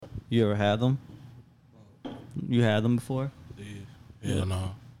You ever had them? You had them before? Yeah. Hell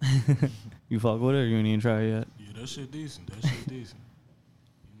no. You fuck with it or you ain't even try it yet? Yeah, that shit decent. You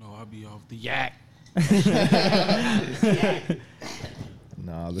know, I be off the yak.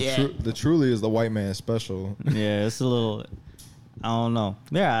 Nah, the truly is the white man special. Yeah, it's a little. I don't know.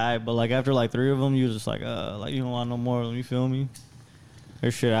 They're alright, but like after like 3 of them, you just like you don't want no more of them. You feel me?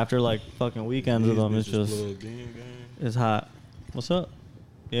 Or shit. After like fucking weekends of them, it's just it's hot. What's up?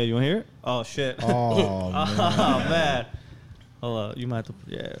 Yeah, you wanna hear it? Oh shit. Oh man. Man. Hold up, you might have to.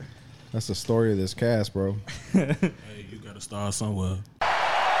 Yeah. That's the story of this cast, bro. Hey, you gotta start somewhere.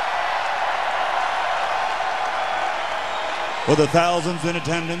 For the thousands in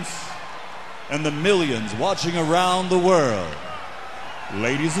attendance and the millions watching around the world,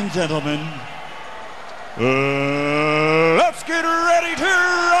 ladies and gentlemen, let's get ready to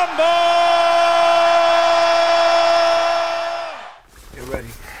rumble! Get ready.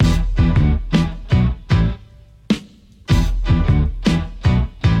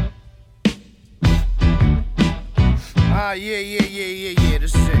 Yeah,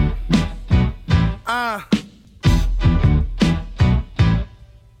 this is it.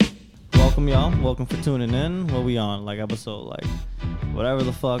 Welcome, y'all. Welcome for tuning in. What we on? Like episode, like whatever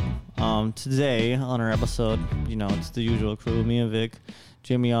the fuck. Today on our episode, you know, it's the usual crew. Me and Vic,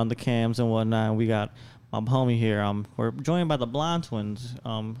 Jimmy on the cams and whatnot. And we got my homie here. We're joined by the Blonde Twins.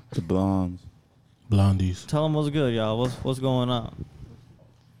 The Blondes. Blondies. Tell them what's good, y'all. What's going on?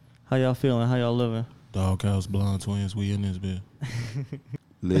 How y'all feeling? How y'all living? Doghouse Blonde Twins. We in this bit.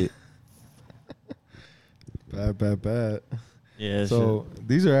 Lit. Bad. Yeah. So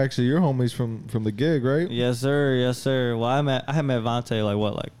these are actually your homies from the gig, right? Yes, sir. Yes, sir. Well, I had met Vontae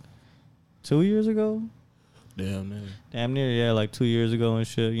like 2 years ago. Damn near, yeah, like 2 years ago and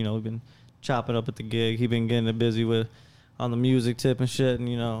shit. You know, we've been chopping up at the gig. He been getting busy on the music tip and shit, and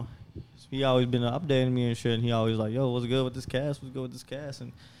you know, he always been updating me and shit. And he always like, yo, what's good with this cast? What's good with this cast?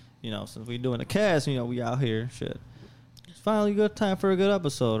 And you know, since we doing the cast, you know, we out here, shit. It's finally good time for a good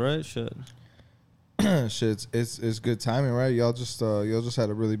episode, right? Shit. Shit, it's good timing, right? Y'all just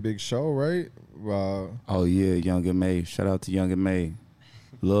had a really big show, right? Oh yeah, Young and May. Shout out to Young and May.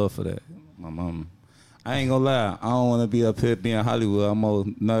 Love for that. My mama. I ain't gonna lie. I don't want to be up here being Hollywood. I'm more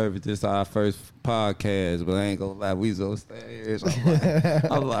nervous. This is our first podcast, but I ain't gonna lie. We was on stage.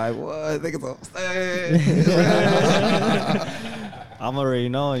 I'm like, what? Niggas on stage. I'm already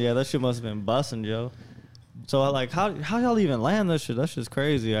knowing. Yeah, that shit must have been busting, Joe. So like, how y'all even land this shit? That shit's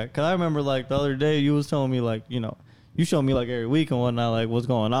crazy. Cause I remember like the other day you was telling me like, you know, you show me like every week and whatnot, like what's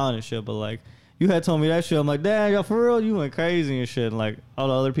going on and shit. But like, you had told me that shit. I'm like, damn, y'all for real? You went crazy and shit. And like all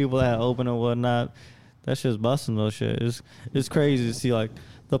the other people that had open and whatnot, that shit's busting those shit. It's crazy to see like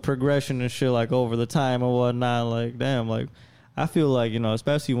the progression and shit like over the time and whatnot. Like damn, like I feel like, you know,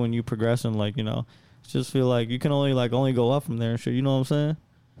 especially when you progressing, like, you know, just feel like you can only go up from there and shit. You know what I'm saying?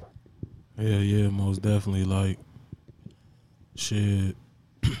 Yeah, most definitely. Like, shit,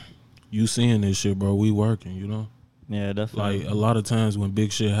 you seeing this shit, bro. We working, you know? Yeah, definitely. Like, a lot of times when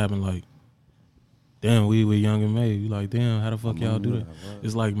big shit happen, like, damn, we with Young and May. You like, damn, how the fuck y'all do that?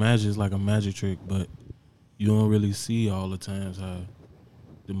 It's like magic. It's like a magic trick, but you don't really see all the times how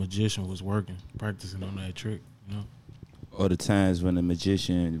the magician was working, practicing on that trick, you know? Or the times when the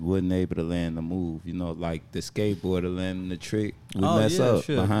magician wasn't able to land the move, you know, like the skateboarder landing the trick would mess up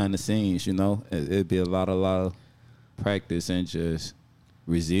behind the scenes, you know. It'd be a lot of practice and just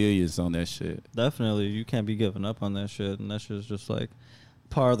resilience on that shit. Definitely. You can't be giving up on that shit, and that shit's just like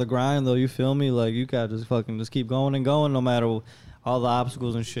part of the grind, though. You feel me? Like, you gotta just keep going and going no matter all the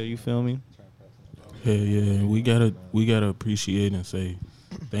obstacles and shit. You feel me? Yeah. We gotta appreciate and say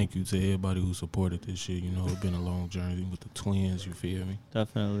thank you to everybody who supported this shit. You know, it's been a long journey with the twins. You feel me?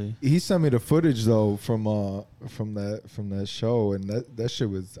 Definitely. He sent me the footage though from that show, and that shit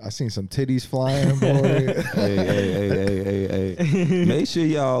was. I seen some titties flying, boy. Hey. Make sure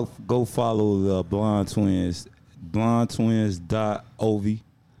y'all go follow the Blonde Twins, blondetwins.ov,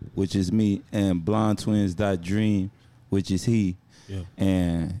 which is me, and blondetwins.dream, which is he. Yeah.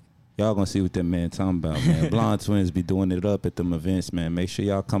 And y'all gonna see what that man talking about, man. Blonde Twins be doing it up at them events, man. Make sure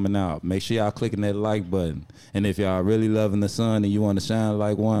y'all coming out. Make sure y'all clicking that like button. And if y'all really loving the sun and you want to shine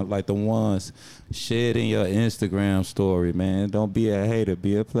like the ones, share it in your Instagram story, man. Don't be a hater,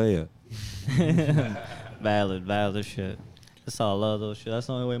 be a player. Valid shit. That's all love those shit. That's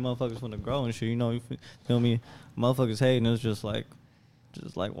the only way motherfuckers want to grow and shit. You know, you feel me? Motherfuckers hating, it's just like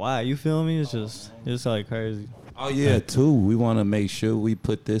why? You feel me? It's like crazy. Oh, yeah, too. We want to make sure we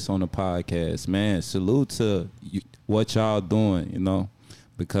put this on the podcast. Man, salute to what y'all doing, you know,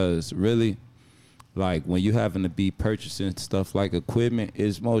 because really, like when you having to be purchasing stuff like equipment,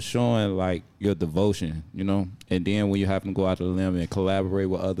 it's more showing like your devotion, you know. And then when you having to go out to the limb and collaborate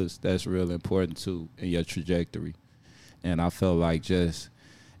with others, that's real important too in your trajectory. And I felt like just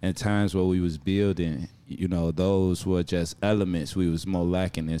in times where we was building, you know, those were just elements we was more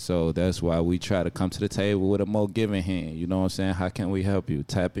lacking. And so that's why we try to come to the table with a more giving hand. You know what I'm saying? How can we help you?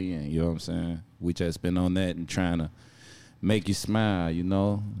 Tap in, you know what I'm saying? We just been on that and trying to make you smile, you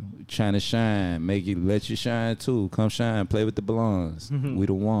know, trying to shine, let you shine too. Come shine, play with the blondes. We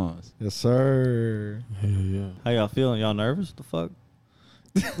the ones. Yes, sir. Hell yeah. How y'all feeling? Y'all nervous? The fuck?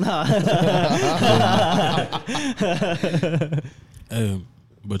 Nah. Hey,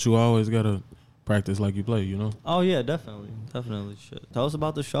 but you always gotta practice like you play, you know? Oh yeah, definitely. Shit. Tell us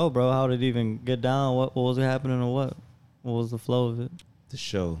about the show, bro. How did it even get down? What was happening or what? What was the flow of it? The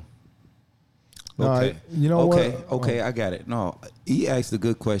show. No, Okay. you know okay. what? Okay, I got it. No, he asked a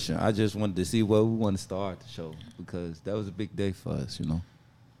good question. I just wanted to see where we want to start the show because that was a big day for us, you know.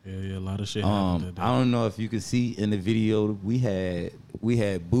 Yeah, a lot of shit happened that day. I don't know if you can see in the video we had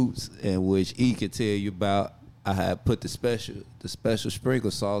boots in which he could tell you about. I had put the special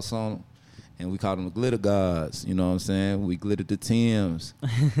sprinkle sauce on them, and we called them the glitter gods. You know what I'm saying? We glittered the Timbs.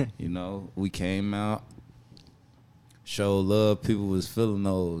 You know, we came out, showed love. People was feeling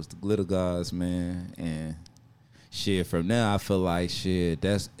the glitter gods, man. And shit, from there I feel like shit.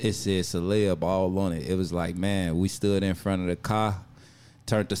 It said celeb all on it. It was like, man, we stood in front of the car,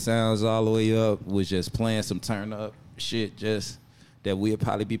 turned the sounds all the way up, was just playing some turn up shit, just that we'd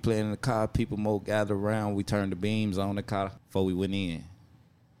probably be playing in the car. People more gathered around. We turned the beams on the car before we went in.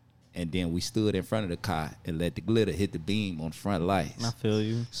 And then we stood in front of the car and let the glitter hit the beam on the front lights. I feel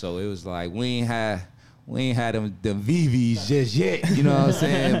you. So it was like we ain't had them VVs just yet, you know what I'm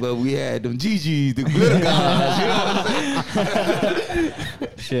saying? But we had them GGs, the glitter guys, you know what I'm saying?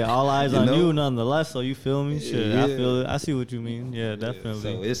 Shit, all eyes You on know? you nonetheless, so you feel me? Shit, I Yeah. feel it. I see what you mean. Yeah, definitely.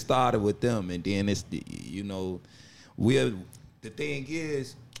 So it started with them, and then it's the thing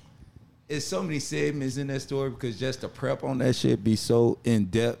is, it's so many segments in that story because just the prep on that shit be so in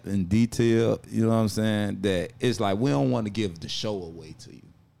depth and detailed. You know what I'm saying? That it's like we don't want to give the show away to you.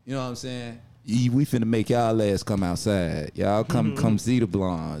 You know what I'm saying? We finna make y'all ass come outside. Y'all come see the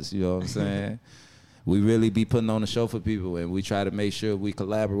blondes. You know what I'm saying? We really be putting on the show for people, and we try to make sure we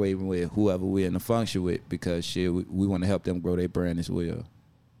collaborating with whoever we're in the function with because shit, we want to help them grow their brand as well.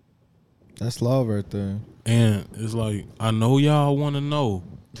 That's love right there. And it's like, I know y'all want to know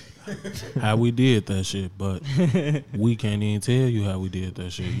how we did that shit, but we can't even tell you how we did that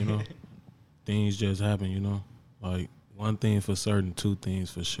shit, you know? Things just happen, you know? Like, one thing for certain, two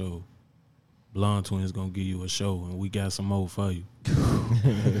things for sure. Blonde Twins gonna give you a show, and we got some more for you.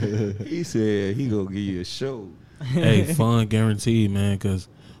 He said he gonna give you a show. Hey, fun guaranteed, man, because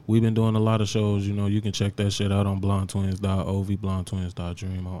we've been doing a lot of shows, you know. You can check that shit out on blondetwins.ov,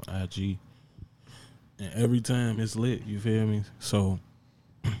 blondetwins.dream on IG. And every time it's lit, you feel me? So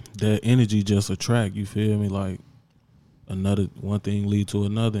that energy just attract, you feel me? Like another one thing lead to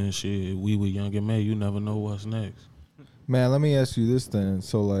another and shit. We with Young and May, you never know what's next. Man, let me ask you this then.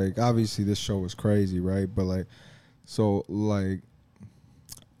 So, like, obviously this show was crazy, right? But, like, so, like,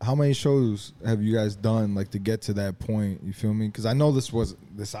 how many shows have you guys done, like, to get to that point? You feel me? Because I know this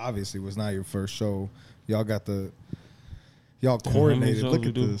obviously was not your first show. Y'all coordinated. shows Look we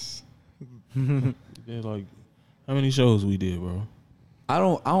at do? this. Yeah, like, how many shows we did, bro? I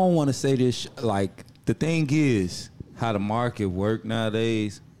don't want to say this. Like the thing is, how the market work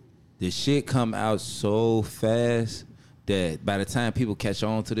nowadays. The shit come out so fast that by the time people catch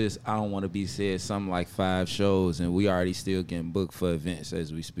on to this, I don't want to be said something like 5 shows, and we already still getting booked for events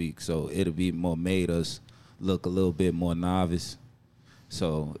as we speak. So it'll be more made us look a little bit more novice.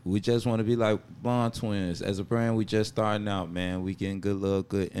 So we just want to be like Blonde Twins. As a brand, we just starting out, man. We getting good love,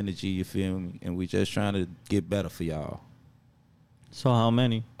 good energy, you feel me? And we just trying to get better for y'all. So how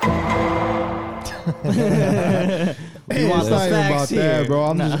many? Hey, want it's the not even facts about here. that, bro.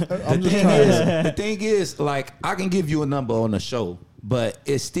 I'm just trying to. The thing is, like, I can give you a number on the show, but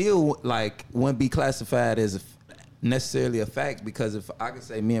it still, like, wouldn't be classified as necessarily a fact because if I could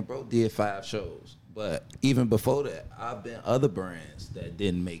say me and bro did 5 shows, but even before that, I've been other brands that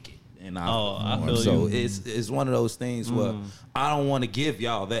didn't make it. And I performed. feel So you. it's one of those things where I don't want to give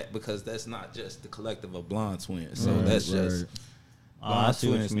y'all that because that's not just the collective of Blonde Twins. So that's just I Blonde see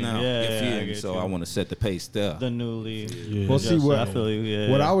what Twins you mean. now. Yeah, You yeah, feel I me? get So you. I want to set the pace there. The new lead. Yeah. Well, see, what- I feel you.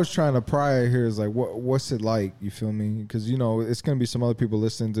 Yeah. What I was trying to pry here is like, what's it like? You feel me? Because it's gonna be some other people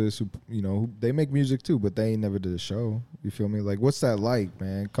listening to this who who they make music too, but they ain't never did a show. You feel me? Like, what's that like,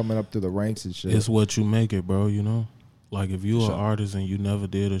 man? Coming up through the ranks and shit. It's what you make it, bro, you know? Like, if you Sure. an artist and you never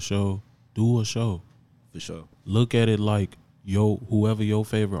did a show, do a show. For sure. Look at it like whoever your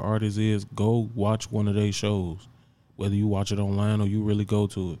favorite artist is, go watch one of their shows, whether you watch it online or you really go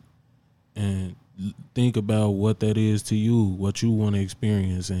to it, and think about what that is to you, what you want to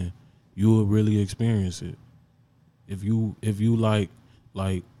experience, and you will really experience it. If you like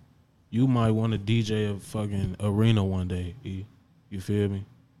you might want to DJ a fucking arena one day. You feel me?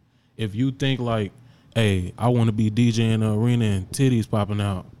 If you think like, hey, I want to be DJing the arena and titties popping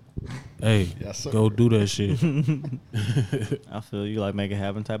out, hey, Yes, sir. go do that shit. I feel you like make it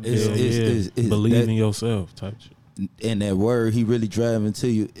happen type of It's- deal. it's- Believe that- in yourself type shit. And that word he really driving to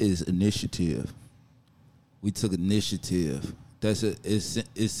you is initiative. We took initiative.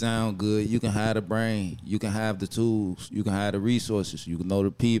 It sound good. You can have the brain. You can have the tools. You can have the resources. You can know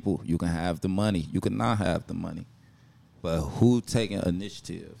the people. You can have the money. You can not have the money. But who taking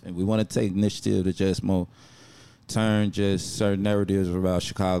initiative? And we want to take initiative to just more turn just certain narratives about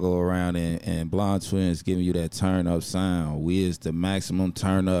Chicago around, and Blonde Twins giving you that turn up sound. We is the maximum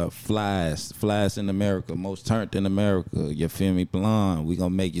turn up flies in America, most turned in America. You feel me? Blonde, we gonna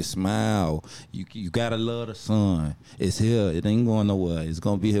make you smile. You gotta love the sun. It's here. It ain't going nowhere. It's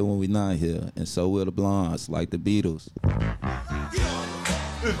gonna be here when we not here. And so will the Blondes, like the Beatles.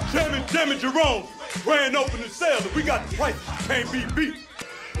 It's Jammin' Jerome, grand opening sales, and we got the prices can't be beat.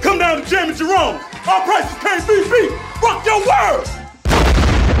 Come down to Jammin' Jerome, our prices can't be beat. Rock your world.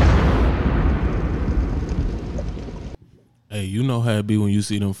 Hey, you know how it be when you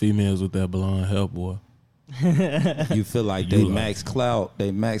see them females with that blonde hair, boy. You feel like they max clout.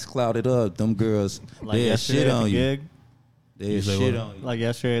 They max clouded up. Them girls, Like they yesterday shit at the on you. gig. They You say shit what? on you. Like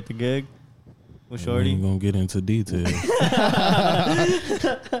yesterday at the gig with We Shorty. ain't gonna get into details.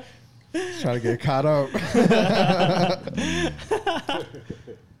 Trying to get caught up.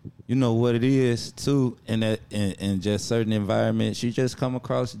 You know what it is too, in just certain environments, you just come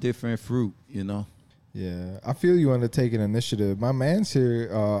across different fruit, you know. Yeah, I feel you on the taking initiative. My man's here.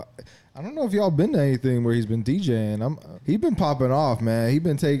 I don't know if y'all been to anything where he's been DJing. He been popping off, man. He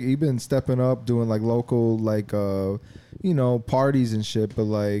been stepping up, doing like local parties and shit. But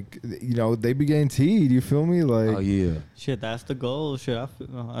like, they be getting teed. You feel me? Like, Oh yeah. Shit, that's the goal. Shit, I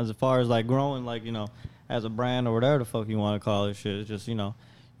feel, as far as like growing, like as a brand or whatever the fuck you want to call it. Shit, it's just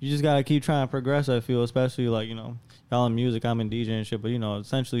you just gotta keep trying to progress. I feel, especially like y'all in music, I'm in DJ and shit, but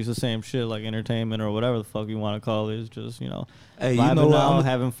essentially it's the same shit, like entertainment or whatever the fuck you want to call it. It's just Hey, vibing you know what? out,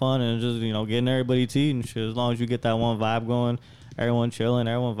 having fun, and just getting everybody teed and shit. As long as you get that one vibe going, everyone chilling,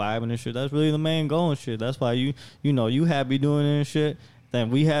 everyone vibing and shit. That's really the main goal and shit. That's why you happy doing it and shit. Then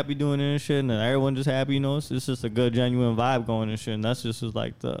we happy doing it and shit, and then everyone just happy. It's just a good genuine vibe going and shit. And that's just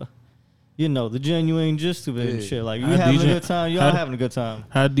like the genuine gist of it and Yeah. shit. Like you How having DJ a good time, y'all how- having a good time.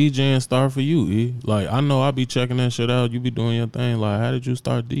 How DJing start for you, E? Like, I know I be checking that shit out. You be doing your thing. Like, how did you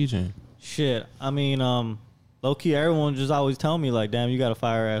start DJing? Shit, I mean, low key, everyone just always tell me like, damn, you got a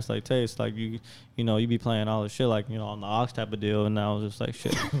fire ass like taste. Like you be playing all this shit like on the aux type of deal, and I was just like,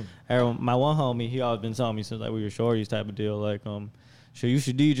 shit. My one homie, he always been telling me since like we were shorties type of deal, like shit, you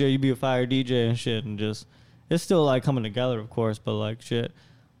should DJ, you be a fire DJ and shit, and just it's still like coming together, of course, but like shit,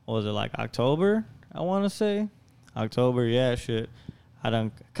 what was it like October? I want to say October, yeah, shit. I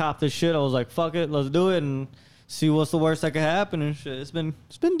done copped this shit. I was like, fuck it, let's do it and see what's the worst that could happen and shit. It's been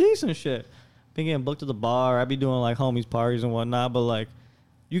decent shit. Been getting booked at the bar. I be doing like homies parties and whatnot, but like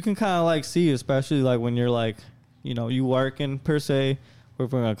you can kind of like see, especially like when you're like, you working per se. We're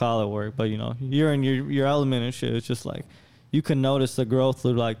gonna call it work, but you're in your element and shit. It's just like you can notice the growth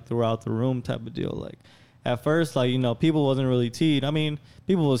throughout the room type of deal. Like at first, like people wasn't really teed. I mean,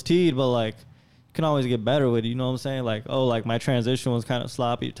 people was teed, but like you can always get better with it. You know what I'm saying? Like like my transition was kind of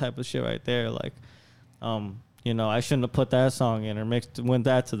sloppy type of shit right there. Like I shouldn't have put that song in or went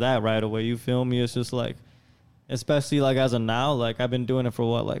that to that right away. You feel me? It's just like, especially like as of now, like I've been doing it for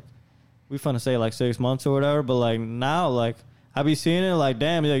what, like we finna say like 6 months or whatever. But like now, like I be seeing it like,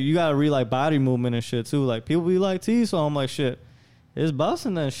 damn, like you gotta read like body movement and shit too. Like people be like T, so I'm like, shit, it's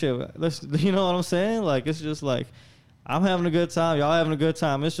busting that shit. You know what I'm saying? Like it's just like I'm having a good time, y'all having a good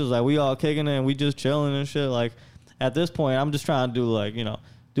time. It's just like we all kicking it and we just chilling and shit. Like at this point, I'm just trying to do like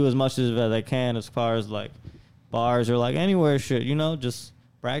do as much as I can as far as like bars or like anywhere shit, just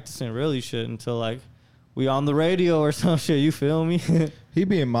practicing really shit until like we on the radio or some shit, you feel me? he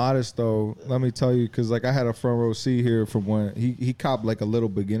being modest though. Let me tell you, because like I had a front row seat here from when he copped like a little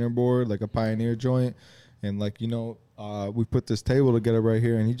beginner board, like a Pioneer joint, and like we put this table together right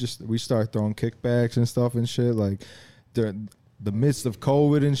here, and we start throwing kickbacks and stuff and shit like during the midst of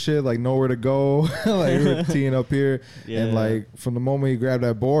COVID and shit, like nowhere to go, like we were teeing up here, and like from the moment he grabbed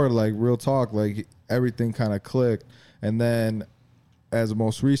that board, like real talk, like everything kind of clicked, and then as of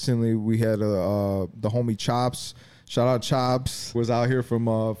most recently, we had the homie Chops. Shout out Chops, was out here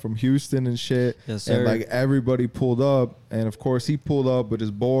from Houston and shit. Yes, sir. And like everybody pulled up, and of course he pulled up with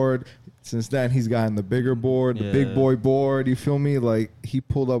his board. Since then he's gotten the bigger board, the big boy board. You feel me? Like he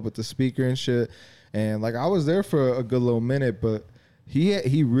pulled up with the speaker and shit. And like I was there for a good little minute, but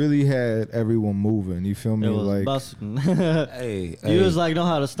he really had everyone moving. You feel me? It was Like busting. Hey, You was like know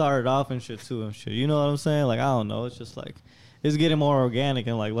how to start it off and shit too and shit. You know what I'm saying? Like I don't know. It's just like it's getting more organic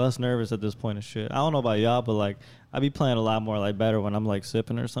and like less nervous at this point and shit. I don't know about y'all, but like I be playing a lot more like better when I'm like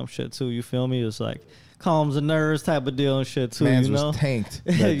sipping or some shit too. You feel me? It's like calms the nerves type of deal and shit too. Mans you know? was tanked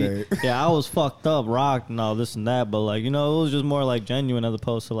that day. Yeah, I was fucked up, rocked and all this and that, but like, you know, it was just more like genuine as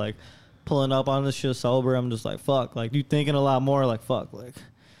opposed to like pulling up on this shit sober. I'm just like, fuck. Like you thinking a lot more like fuck. Like,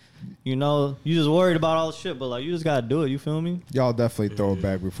 you know, you just worried about all the shit, but like you just gotta do it, you feel me? Y'all definitely throw it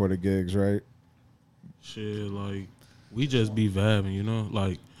back before the gigs, right? Shit, like we just be vibing, you know,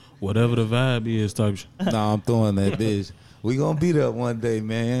 like whatever the vibe is type shit. Nah, I'm throwing that bitch. We gonna beat up one day,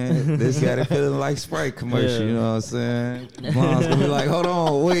 man. This got it feeling like Sprite commercial, you know what I'm saying? Blondes gonna be like, hold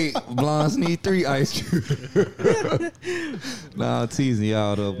on, wait, blondes need 3 ice cubes. Nah, I'm teasing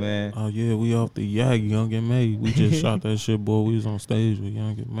y'all though, man. Oh yeah, we off the Yak, Young and May. We just shot that shit, boy. We was on stage with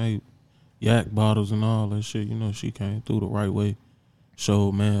Young and May. Yak bottles and all that shit. You know, she came through the right way.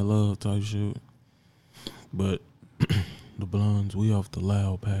 Showed man love type shit. But the blondes, we off the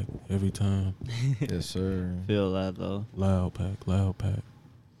loud pack every time. Yes, sir. Feel that though. Loud pack.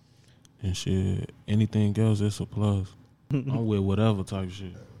 And shit, anything else, it's a plus. I'm with whatever type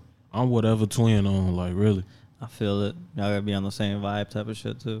shit. I'm whatever twin on, like really. I feel it. Y'all gotta be on the same vibe type of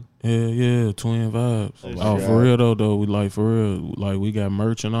shit too. Yeah, twin vibes. Oh, Oh, my for God. real though, we like for real. Like we got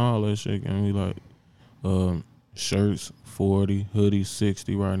merch and all that shit, and we like shirts 40, hoodies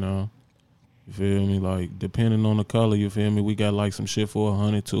 60 right now. You feel me? Like depending on the color, you feel me? We got like some shit for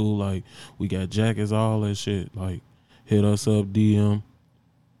 100 too. Like we got jackets, all that shit. Like hit us up, DM.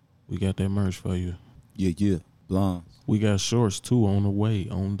 We got that merch for you. Yeah, blondes. We got shorts too on the way.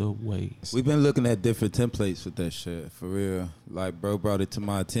 We've been looking at different templates with that shit, for real. Like, bro brought it to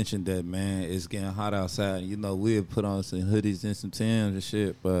my attention that, man, it's getting hot outside. You know, we'll put on some hoodies and some Timbs and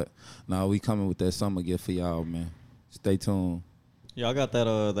shit, but nah, we coming with that summer gift for y'all, man. Stay tuned. Y'all got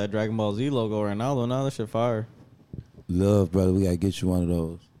that Dragon Ball Z logo right now though. Now that shit fire. Love, brother, we gotta get you one of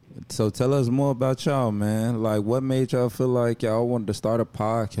those. So tell us more about y'all, man. Like, what made y'all feel like y'all wanted to start a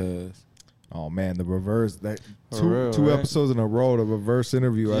podcast? Oh man, the reverse that For real, two right? episodes in a row, the reverse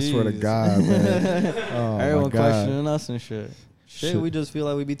interview. I swear to Jeez. God, man. Oh Everyone my God. questioning us and shit. Shit. We just feel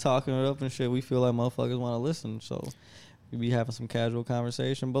like we be talking it up and shit. We feel like motherfuckers want to listen, so we be having some casual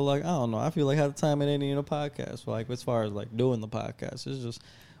conversation. But like I don't know, I feel like half the time it ain't even a podcast. Like as far as like doing the podcast, it's just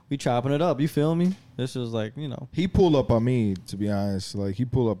we chopping it up. You feel me? This is like He pulled up on me, to be honest. Like he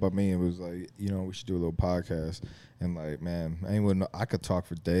pulled up on me and was like, we should do a little podcast. And like, man, I could talk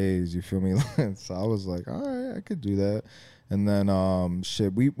for days. You feel me? So I was like, all right, I could do that. And then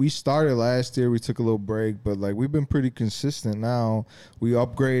we started last year. We took a little break, but like we've been pretty consistent now. We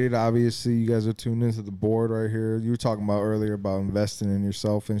upgraded. Obviously, you guys are tuned into the board right here. You were talking about earlier about investing in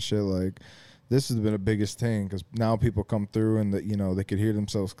yourself and shit. Like this has been the biggest thing because now people come through and they could hear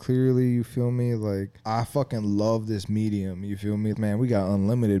themselves clearly. You feel me? Like I fucking love this medium. You feel me, man? We got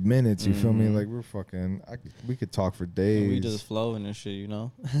unlimited minutes. You feel me? Like we could talk for days. we just flowing and shit.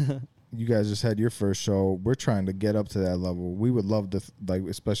 You guys just had your first show. We're trying to get up to that level. We would love to, like,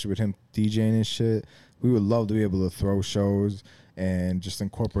 especially with him DJing and shit, we would love to be able to throw shows and just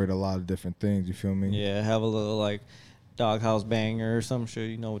incorporate a lot of different things. You feel me? Yeah, have a little like doghouse banger or some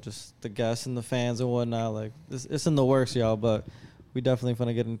shit. Just the guests and the fans and whatnot. Like it's in the works, y'all. But we definitely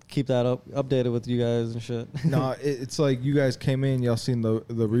finna keep that updated with you guys and shit. No, it's like you guys came in, y'all seen the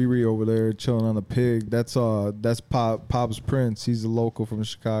Riri over there chilling on the pig. That's Pop's Prince. He's a local from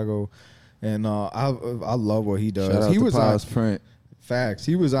Chicago, and I love what he does. Shout out He to was Pop's Print. Facts.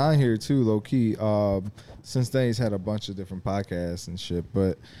 He was on here too, low key. Since then, he's had a bunch of different podcasts and shit.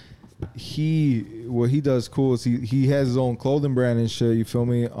 But what he does cool is he has his own clothing brand and shit. You feel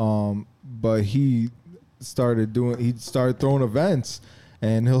me? But he started throwing events,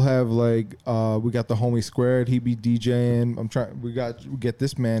 and he'll have like we got the homie Squared. He be DJing. We get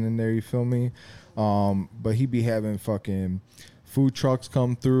this man in there. You feel me? But he be having fucking food trucks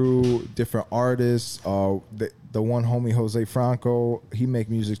come through, different artists. The one homie Jose Franco, he make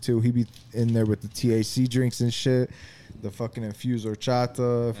music too. He be in there with the THC drinks and shit. The fucking infused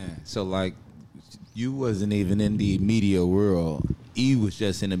horchata. So like, you wasn't even in the media world. E was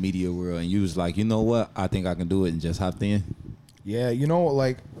just in the media world, and you was like, you know what? I think I can do it, and just hopped in. Yeah,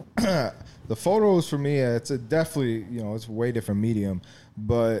 like the photos for me, it's a definitely, it's a way different medium.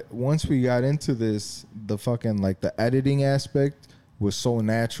 But once we got into this, the fucking like the editing aspect was so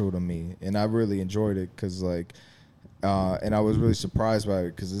natural to me, and I really enjoyed it because like, and I was really surprised by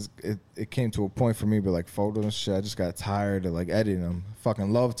it because it came to a point for me, but like photos and shit, I just got tired of like editing them.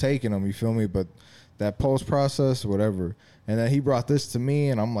 Fucking love taking them, you feel me? But that post process, whatever. And then he brought this to me,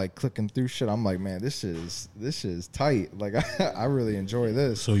 and I'm like clicking through shit. I'm like, man, this is tight. Like I really enjoy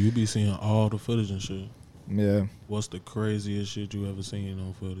this. So you be seeing all the footage and shit. Yeah, What's the craziest shit you ever seen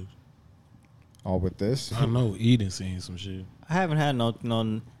on footage? all with this. I know Eden seen some shit. I haven't had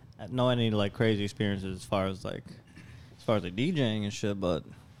no any like crazy experiences as far as like DJing and shit, but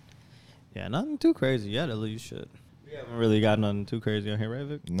yeah, nothing too crazy yet. At least shit. We haven't really got nothing too crazy on here, right,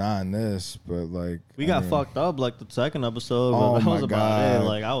 Vic? Not in this, but like We got fucked up like the second episode, but Oh that my was about god! it.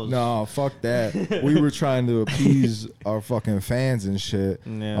 Like I was no, fuck that. We were trying to appease our fucking fans and shit.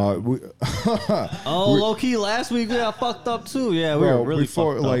 Yeah. We, low key last week we got fucked up too. Yeah, we were really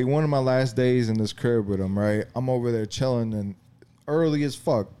before fucked up. like one of my last days in this crib with him, right? I'm over there chilling and early as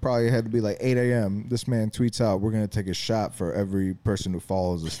fuck. Probably had to be like 8 a.m. This man tweets out, "We're gonna take a shot for every person who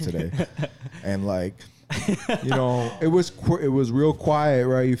follows us today," and like. It was real quiet,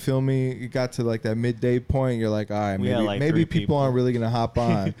 right? You feel me? You got to like that midday point. You're like, all right, We had, like, maybe three people people. aren't really gonna hop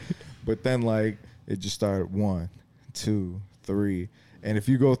on, but then like it just started 1, 2, 3, and if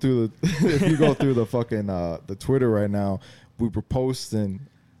you go through the fucking the Twitter right now, we were posting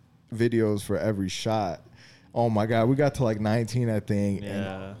videos for every shot. Oh my god, we got to like 19, I think.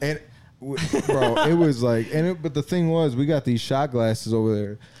 Yeah. And bro, it was like, but the thing was, we got these shot glasses over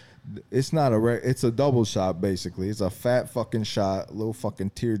there. It's not it's a double shot basically. It's a fat fucking shot, little fucking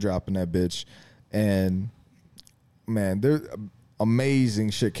teardrop in that bitch, and man, there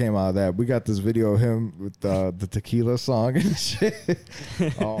amazing shit came out of that. We got this video of him with the tequila song and shit.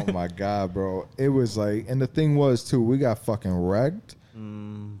 Oh my god, bro! It was like, and the thing was too, we got fucking wrecked,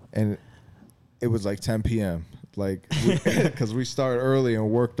 and it was like 10 p.m. Like because we started early and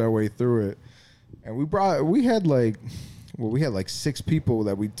worked our way through it, and we had like 6 people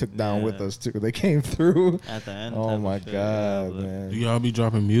that we took down with us too. They came through at the end. Oh my god, Do man! y'all be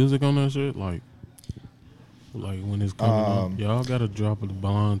dropping music on that shit? Like when it's coming up, y'all gotta drop a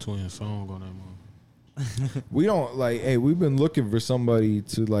Blonde Twin song on that one. We don't like. Hey, we've been looking for somebody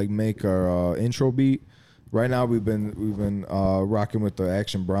to like make our intro beat. Right now, we've been rocking with the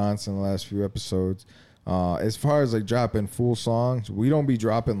Action Bronson the last few episodes. As far as like dropping full songs, we don't be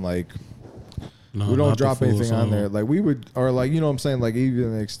dropping like. No, We don't not the drop full anything on song. there. Like we would, or like, you know what I'm saying? Like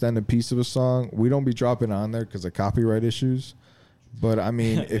even an extended piece of a song, we don't be dropping on there because of copyright issues. But I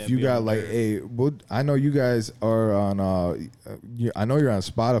mean, if you be got on like, I know you guys are on, I know you're on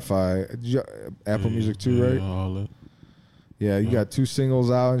Spotify, Apple Music too, right? All that. Yeah, you got 2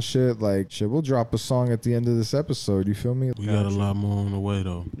 singles out and shit. Like, shit, we'll drop a song at the end of this episode. You feel me? We got a lot more on the way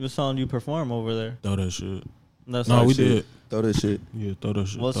though. What song you perform over there? Throw that shit. That's No, like we shit. did. Throw that shit. Yeah, throw that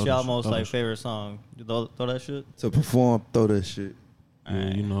shit. What's throw that y'all shit, most throw like that shit. favorite song? You throw that shit? To perform, throw that shit. Yeah,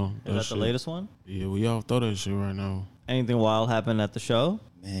 Alright. you know. Is that shit. the latest one? Yeah, we all throw that shit right now. Anything wild happened at the show?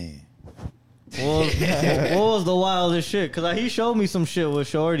 Man. What was the wildest shit? Cause he showed me some shit with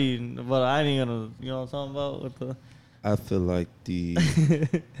Shorty, but I ain't gonna, you know what I'm talking about? With the I feel like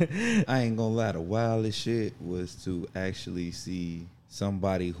I ain't gonna lie, the wildest shit was to actually see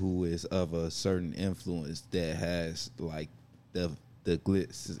somebody who is of a certain influence that has like the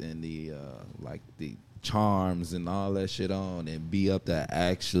glitz and the like the charms and all that shit on, and be up there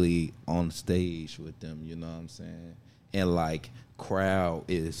actually on stage with them, you know what I'm saying? And like crowd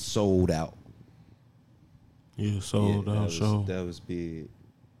is sold out. Yeah, sold out show. That was big.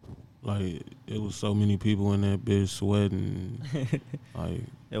 Like it was so many people in that bitch sweating. Like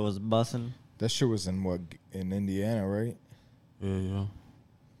it was bussing. That shit was in Indiana, right? yeah.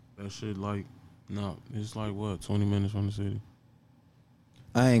 That shit like it's like what, 20 minutes from the city.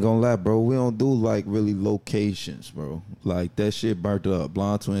 I ain't gonna lie, bro. We don't do like really locations, bro. Like that shit burnt up.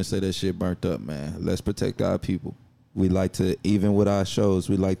 Blonde Twin say that shit burnt up, man. Let's protect our people. We like to, even with our shows,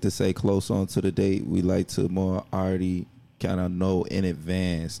 we like to say close on to the date. We like to more already kind of know in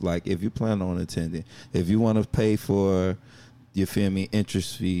advance. Like if you plan on attending, if you want to pay for, you feel me,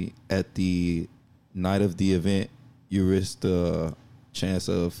 interest fee at the night of the event, you risk the chance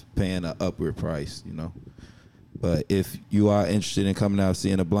of paying an upward price, you know. But if you are interested in coming out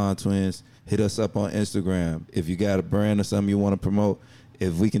seeing the Blonde Twins, hit us up on Instagram. If you got a brand or something you want to promote,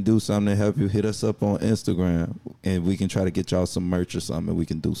 if we can do something to help you, hit us up on Instagram, and we can try to get y'all some merch or something, and we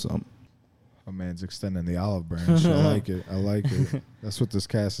can do something. My man's extending the olive branch. I like it. That's what this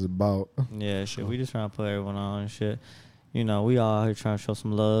cast is about. Yeah, shit. We just trying to put everyone on and shit. you know, we all out here trying to show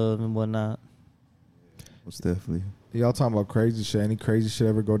some love and whatnot. Most definitely. Y'all talking about crazy shit. Any crazy shit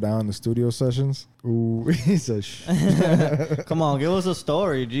ever go down in the studio sessions? Ooh, he's a Come on, give us a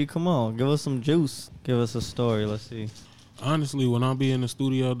story, G. Come on, give us some juice. Give us a story. Let's see. Honestly, when I be in the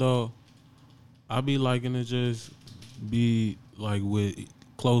studio, dog, I be liking to just be like with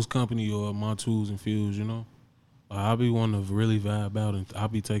close company or my tools and fuse, you know. Like, I be wanting to really vibe out, and I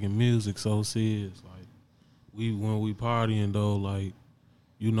be taking music so serious. Like when we partying though, like,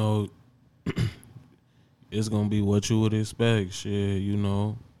 you know, it's gonna be what you would expect. Shit, you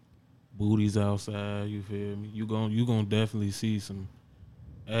know, booties outside. You feel me? You gonna definitely see some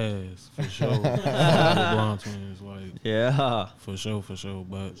ass for sure. The Blonde Twins, like, Yeah. for sure.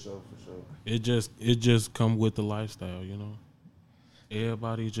 But it just come with the lifestyle, you know.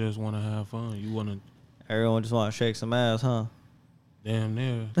 Everybody just want to have fun. You want to Everyone just want to shake some ass, huh? damn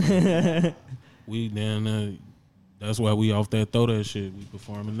near. We damn near. That's why we off that throw that shit. We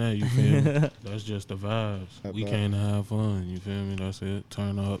performing that. You feel me? That's just the vibes. We came to have fun. You feel me? That's it.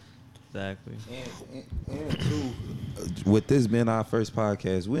 Turn up. Exactly. And too, with this being our first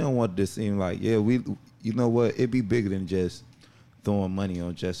podcast, we don't want it to seem like, yeah, we, you know what, it'd be bigger than just throwing money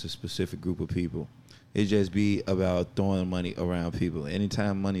on just a specific group of people. It just be about throwing money around people.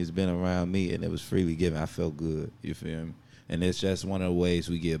 Anytime money has been around me and it was freely given, I felt good. You feel me? And it's just one of the ways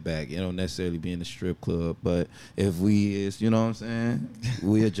we give back. It don't necessarily be in the strip club, but if we is, you know what I'm saying,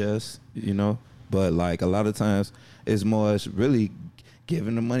 we adjust, you know. But like a lot of times, it's more as really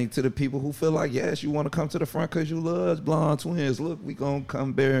giving the money to the people who feel like, yes, you want to come to the front because you love Blonde Twins. Look, we gonna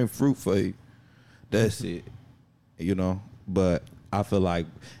come bearing fruit for you. That's it, you know. But I feel like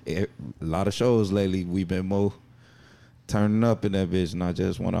a lot of shows lately, we've been more turning up in that bitch, and I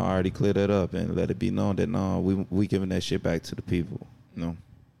just want to already clear that up and let it be known that no, we giving that shit back to the people, you know.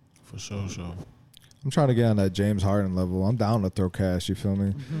 For sure. I'm trying to get on that James Harden level. I'm down to throw cash. You feel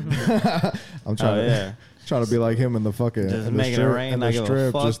me? I'm trying trying to be like him in the fucking Just in the making it strip, rain, in not the give a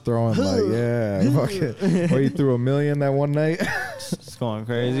strip, fuck. just throwing like fucking. Where he threw $1 million that one night. It's going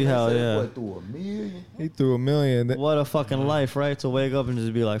crazy. Hell yeah. What, through $1 million? He threw $1 million. What a fucking life, right? To wake up and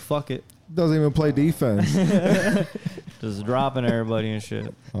just be like, fuck it. Doesn't even play defense. Just dropping everybody and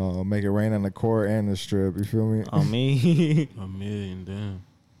shit. Oh, make it rain on the court and the strip. You feel me? On me. $1 million, damn.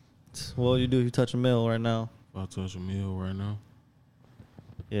 What would you do if you touch a mill right now? If I touch a meal right now,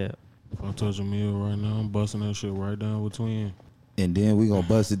 Yeah. if I touch a meal right now, I'm busting that shit right down with Twin. And then we gonna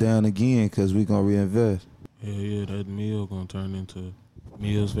bust it down again because we gonna reinvest. Hell yeah, that meal gonna turn into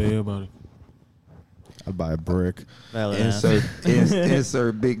meals for everybody. I'd buy a brick. Valid ass.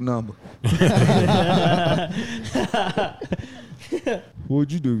 Insert big number. What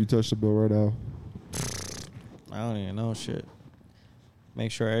would you do if you touched the bill right now? I don't even know shit.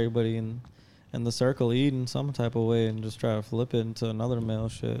 Make sure everybody in the circle eat in some type of way and just try to flip it into another meal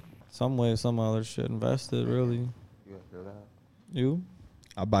shit. Some way, some other shit. Invest it, really. You?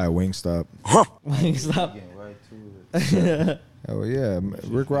 I'd buy a Wingstop. Stop. Oh yeah,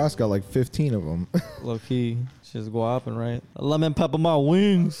 Rick Ross got like 15 of them. Low key. Just guapping, right? Lemon pepper my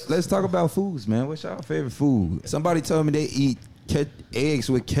wings. Let's talk about foods, man. What's your favorite food? Somebody told me they eat eggs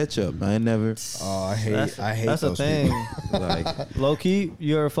with ketchup. I ain't never. Oh, I hate That's the those thing. people. Like Low key,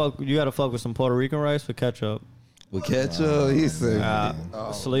 you gotta fuck with some Puerto Rican rice with ketchup. with ketchup, he said.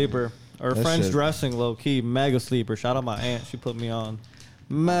 Sleeper. Or That French shit- dressing, low key, mega sleeper. Shout out my aunt, she put me on.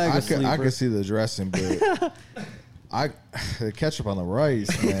 Mega I sleeper. could see the dressing, but the ketchup on the rice,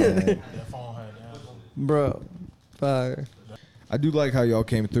 man. Bro, fire. I do like how y'all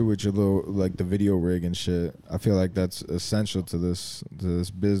came through with your little like the video rig and shit. I feel like that's essential to this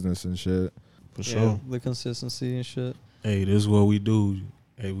business and shit. For Yeah, sure. the consistency and shit. Hey, this is what we do.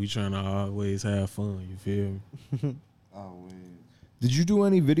 Hey, we trying to always have fun. You feel me? Did you do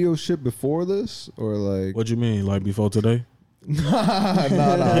any video shit before this or like? What you mean? Like before today?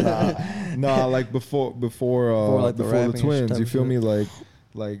 No, like before like, the the rapping and shit twins. type You of feel shit. me?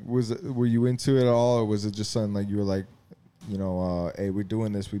 Like were you into it at all, or was it just something like you were like, you know, hey, we're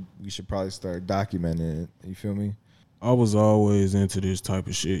doing this. We should probably start documenting it. You feel me? I was always into this type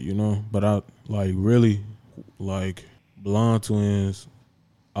of shit, you know. But I like really like Blonde Twins.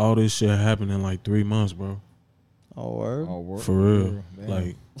 All this shit happened in like 3 months, bro. Oh, word? Oh, word. For real. Damn.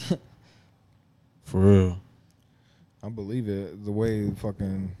 Like, for real. I believe it. The way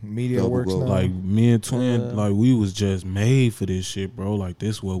fucking media Double works go. now. Like, me and Twin, Yeah. like, we was just made for this shit, bro. Like,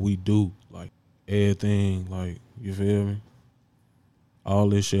 this what we do. Like, everything, like, you feel me? All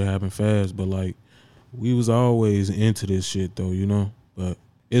this shit happened fast, but, like, we was always into this shit, though, you know? But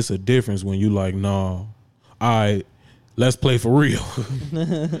it's a difference when you like, nah, all right, let's play for real.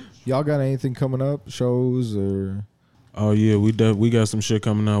 Y'all got anything coming up? Shows or? Oh yeah, we got some shit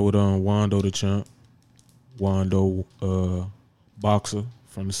coming out with Wando the Champ. Wando, boxer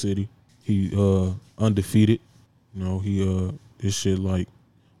from the city. He undefeated. You know, he this shit like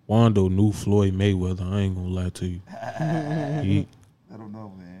Wando knew Floyd Mayweather. I ain't gonna lie to you. I don't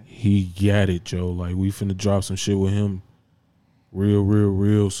know, man. He got it, Joe. Like we finna drop some shit with him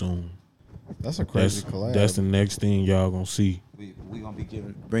real soon. That's a crazy collab. That's the next thing y'all gonna see. We gonna be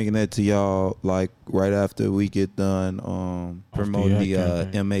bringing that to y'all like right after we get done promoting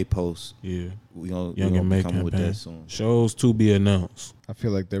the MA post. Yeah, we gonna MA be coming with that soon. Shows to be announced. I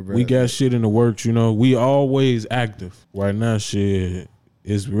feel like they're we got shit in the works. You know, we always active. Right now, shit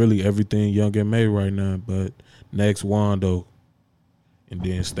is really everything Young MA right now. But next Wando, and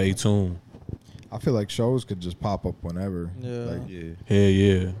then stay tuned. I feel like shows could just pop up whenever. Yeah. Like, Hell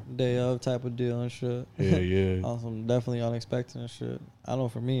yeah. Day of type of deal and shit. Hell yeah. Awesome. Definitely unexpected and shit. I know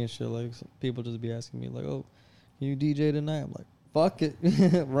for me and shit, like some people just be asking me like, "Oh, can you DJ tonight?" I'm like, "Fuck it,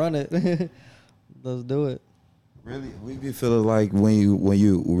 run it, let's do it." Really, we be feeling like when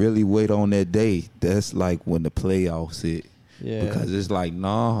you really wait on that day, that's like when the playoffs hit. Yeah. Because it's like,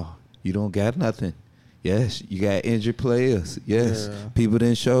 nah, you don't got nothing. Yes, you got injured players. Yes, people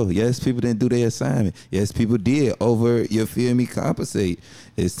didn't show. Yes, people didn't do their assignment. Yes, people did compensate.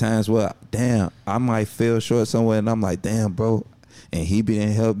 It's times where, damn, I might fell short somewhere, and I'm like, damn, bro, and he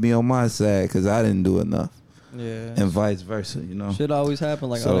didn't help me on my side because I didn't do enough. Yeah. And vice versa, you know. Shit always happen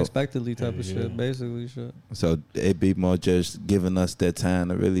like unexpectedly type of shit, basically shit. So it be more just giving us that time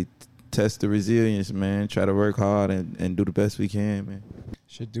to really test the resilience, man. Try to work hard and do the best we can, man.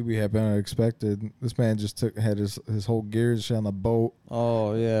 shit do be happening unexpected. This man just had his whole gear and shit on the boat.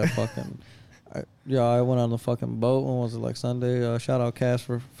 Oh yeah, fucking. I went on the fucking boat. When was it, like Sunday? Shout out Cash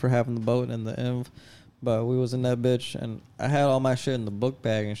for having the boat and the Inv. But we was in that bitch, and I had all my shit in the book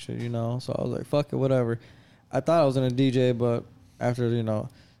bag and shit, you know. So I was like, fuck it, whatever. I thought I was gonna DJ, but after, you know,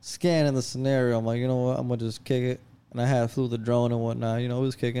 scanning the scenario, I'm like, you know what, I'm gonna just kick it. And I flew the drone and whatnot, you know, we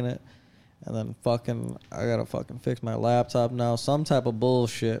was kicking it. And then I gotta fucking fix my laptop now. Some type of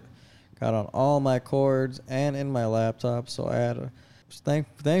bullshit got on all my cords and in my laptop, so I had to.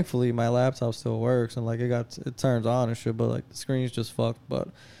 Thankfully, my laptop still works and like it turns on and shit, but like the screen's just fucked. But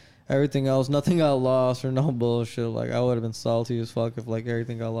everything else, nothing got lost or no bullshit. Like I would have been salty as fuck if like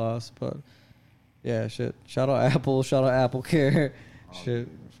everything got lost. But yeah, shit. Shout out Apple. Shout out Apple Care. Shit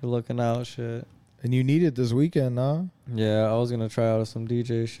for looking out. Shit. And you need it this weekend, huh? Yeah, I was gonna try out some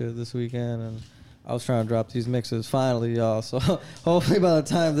DJ shit this weekend, and I was trying to drop these mixes finally, y'all. So hopefully by the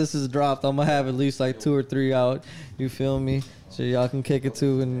time this is dropped, I'm gonna have at least like 2 or 3 out. You feel me? So y'all can kick it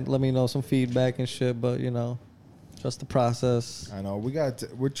too and let me know some feedback and shit. But you know, just the process. I know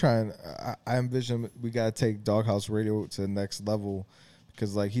we're trying. I envision we gotta take Doghouse Radio to the next level,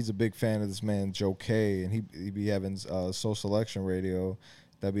 because like he's a big fan of this man Joe K, and he be having Soul Selection Radio.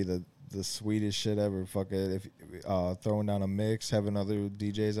 That'd be the sweetest shit ever. Fuck it, if throwing down a mix, having other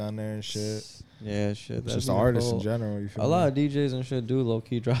DJs on there and shit. Yeah, shit. That's just artists in general. You feel a me? lot of DJs and shit do low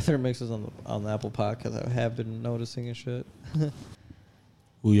key drop their mixes on the Apple Podcast. I have been noticing and shit.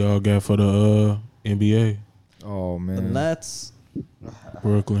 Who y'all got for the NBA? Oh man, The Nets.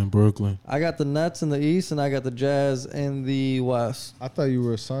 Brooklyn. I got the Nets in the East and I got the Jazz in the West. I thought you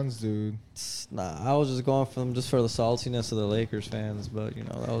were a Suns dude. Nah, I was just going for them just for the saltiness of the Lakers fans, but you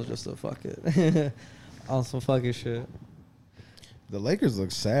know that was just a fuck it on some fucking shit. The Lakers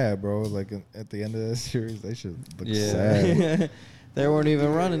look sad, bro. Like at the end of that series, they should look sad. They weren't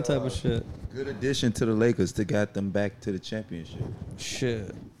even running type of shit. Good addition to the Lakers to get them back to the championship.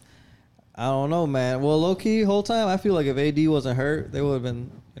 Shit. I don't know, man. Well, low key, whole time I feel like if AD wasn't hurt, they would have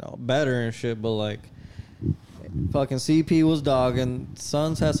been, you know, better and shit. But like, fucking CP was dogging.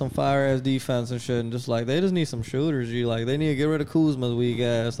 Suns had some fire ass defense and shit, and just like they just need some shooters. They need to get rid of Kuzma's weak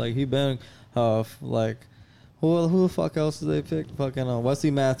ass. Like he been like who the fuck else did they pick? Fucking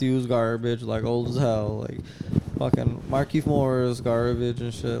Wesley Matthews garbage, like old as hell. Like fucking Markieff Morris garbage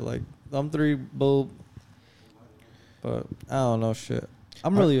and shit. Like them three boob. But I don't know shit.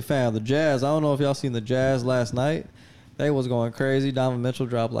 I'm really a fan of the Jazz. I don't know if y'all seen the Jazz last night. They was going crazy. Donovan Mitchell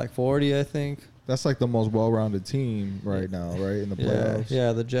dropped like 40, I think. That's like the most well-rounded team right now, right, in the playoffs.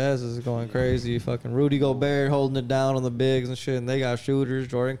 Yeah, the Jazz is going crazy. Fucking Rudy Gobert holding it down on the bigs and shit, and they got shooters.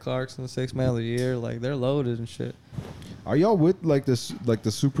 Jordan Clarkson, 6th man of the year. Like, they're loaded and shit. Are y'all with like this, like the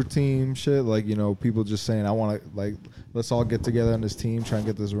super team shit? Like, you know, people just saying, I want to, like, let's all get together on this team, try and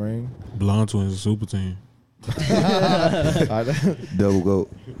get this ring. Blonde Twins, a super team. Double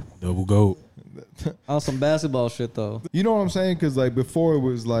GOAT. On some basketball shit, though. You know what I'm saying? Because like before it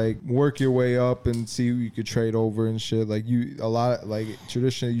was like work your way up and see who you could trade over and shit. Like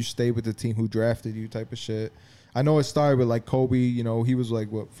traditionally you stay with the team who drafted you type of shit. I know it started with like Kobe. You know, he was like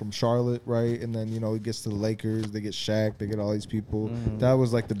what from Charlotte, right? And then he gets to the Lakers. They get Shaq. They get all these people. That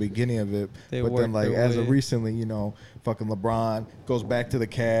was like the beginning of it. They but then worked like their as of way. recently, fucking LeBron goes back to the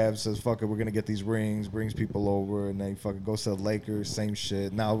Cavs, says fuck it, we're gonna get these rings, brings people over, and then he fucking goes to the Lakers, same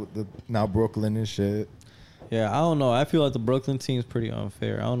shit. Now Brooklyn and shit. Yeah, I don't know. I feel like the Brooklyn team's pretty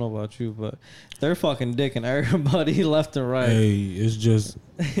unfair. I don't know about you, but they're fucking dicking everybody left and right. Hey, it's just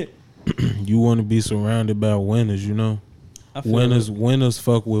you want to be surrounded by winners, I feel Winners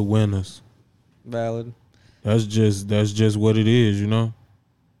fuck with winners. valid. That's just what it is, And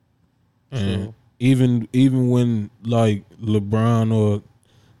True. even when like LeBron or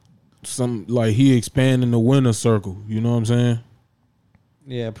some like he expanding the winner circle, you know what I'm saying?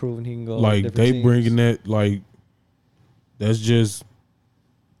 Yeah, proving he can go. Like different they teams. bringing that like that's just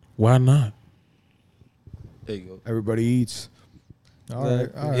why not? There you go. Everybody eats. All right,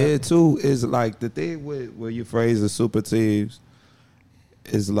 Exactly. all right. Yeah, too, is like the thing with where you phrase the super teams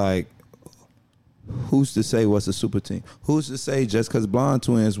is like, who's to say what's a super team? Who's to say just because Blonde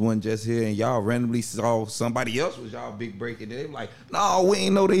Twins wasn't just here and y'all randomly saw somebody else was y'all big break and they were like, no, we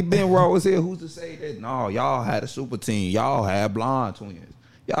ain't know they been Raw was here. Who's to say that? No, y'all had a super team. Y'all had Blonde Twins.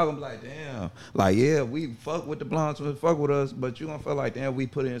 Y'all gonna be like, damn, like, yeah, we fuck with the Blonde Twins, fuck with us, but you gonna feel like, damn, we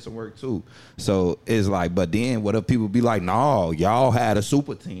put in some work too. So it's like, but then what if people be like, no, y'all had a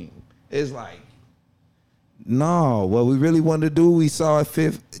super team? It's like, no, what we really wanted to do, we saw at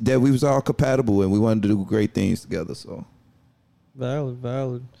fifth that we was all compatible and we wanted to do great things together. So,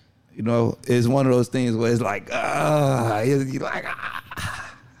 Valid. it's one of those things where it's like,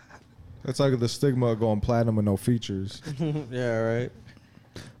 It's like the stigma of going platinum with no features. Yeah, right.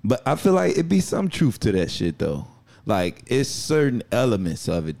 But I feel like it be some truth to that shit though. Like it's certain elements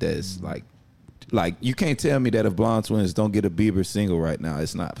of it that's like you can't tell me that if Blonde Twins don't get a Bieber single right now,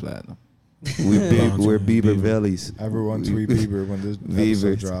 it's not platinum. We're Bieber bellies. Everyone tweet Bieber when this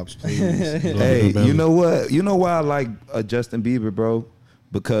Bieber. episode drops, please. Hey, you know what? You know why I like Justin Bieber, bro?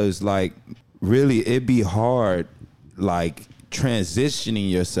 Because like really it be hard like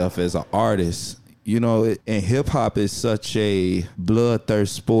transitioning yourself as an artist. And hip hop is such a bloodthirst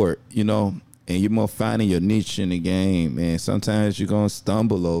sport, and you're more finding your niche in the game. And sometimes you're gonna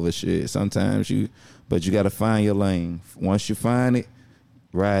stumble over shit. But you gotta find your lane. Once you find it,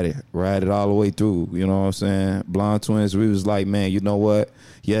 ride it all the way through. You know what I'm saying? Blonde Twins, we was like, man, you know what?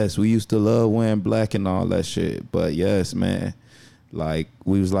 Yes, we used to love wearing black and all that shit. But yes, man, like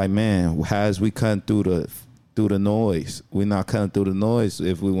we was like, man, how's we cutting through the noise? We're not cutting through the noise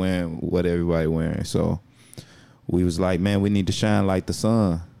if we wearing what everybody wearing. So we was like, man, we need to shine like the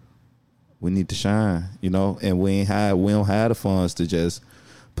sun. We need to shine, and we don't have the funds to just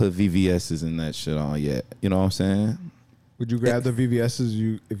put VVS's and that shit on yet. You know what I'm saying? Would you grab the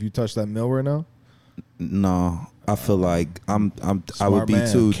VVS's if you touch that mill right now? No, I feel like I would Smart be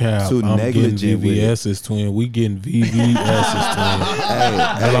man. too I'm getting negligent with it. VVS's twin. We getting VVS's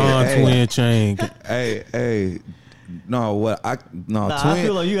twin. Blonde hey, twin chain. Hey, no, what I no Nah, twin. I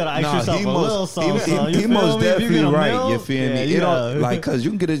feel like you gotta ask yourself he a most- little something, he- son. he You feel most me? If you definitely get a right. mill, You feel yeah, me? you It don't gotta- like because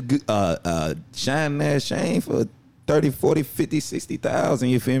you can get a good shine ass chain for 30, 40, 50, 60,000.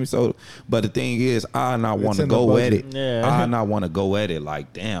 You feel me? So, but the thing is, I not want to in the go at it. budget. Yeah. I not want to go at it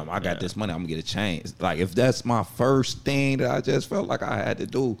like, damn, I got this money. I'm gonna get a chain. Like if that's my first thing that I just felt like I had to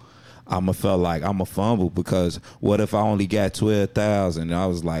do, I'ma feel like I'm a fumble because what if I only got 12,000 and I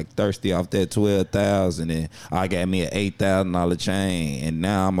was like thirsty off that 12,000 and I got me an $8,000 chain and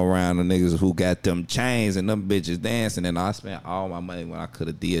now I'm around the niggas who got them chains and them bitches dancing and I spent all my money when I could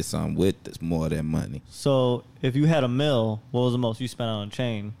have did something with this more than money. So if you had a mill, what was the most you spent on a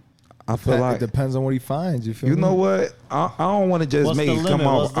chain? I feel It like depends on what he finds. You feel you me? know what? I don't want to just What's make the it come limit?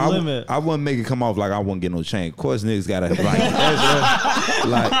 off. What's the limit? I wouldn't make it come off like I wouldn't get no chain. Of course, niggas gotta like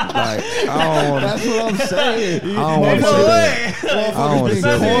like I don't want That's what I'm saying. I don't want to say that. I don't want to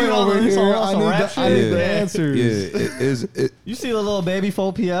say Coin that. over You here. saw I some need rap the, I need shit? the Yeah. answers. Yeah, You see the little baby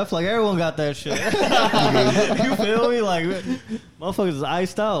 4PF? Like everyone got that shit. You feel me? Like motherfuckers is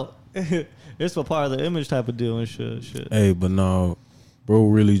iced out. It's for part of the image type of deal and shit. Hey, but no, bro,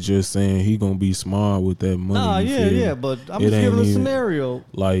 really just saying he gonna be smart with that money. Nah, you feel me? yeah, but I'm It just ain't giving a even- scenario.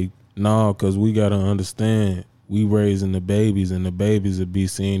 Like, nah, cause we gotta understand we raising the babies and the babies will be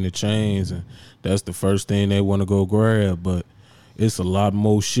seeing the chains and that's the first thing they wanna go grab. But it's a lot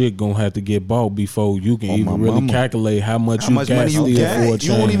more shit gonna have to get bought before you can Oh, my even really mama. calculate how much how you much got money still you for a got? You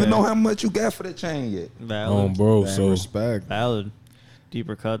chain. don't even know how much you got for the chain yet. Valid. bro. Damn, So respect. Valid.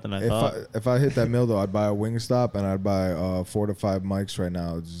 Deeper cut than I thought. If I hit that mill though, I'd buy a Wingstop and I'd buy 4 to 5 mics right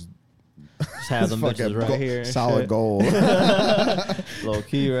now. Just have them bitches right here. And solid shit. gold. Low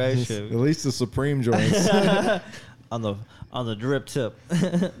key, right? Shit. At least the Supreme joints. on the drip tip,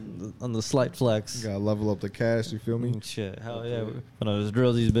 on the slight flex. You gotta level up the cash. You feel me? Shit, hell yeah. We're gonna just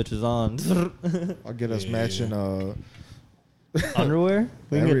drill these bitches on. I'll get us matching. Underwear?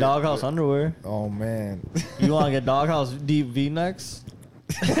 We can get Doghouse underwear. Oh man. You want to get Doghouse deep V-necks?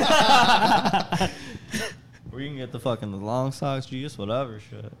 Or you can get the fucking long socks, just whatever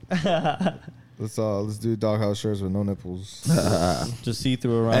shit. Let's do Doghouse shirts with no nipples. Just see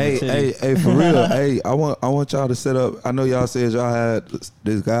through around Hey, the titty. hey, for real. Hey, I want y'all to set up. I know y'all said y'all had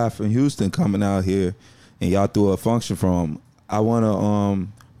this guy from Houston coming out here, and y'all threw a function for him. I want to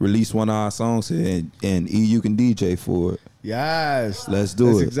release one of our songs here, and you can DJ for it. Yes. Let's do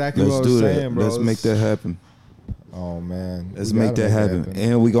That's it. exactly Let's what I do was that. saying, bro. Let's make that happen. Oh man. Let's We make gotta that happen.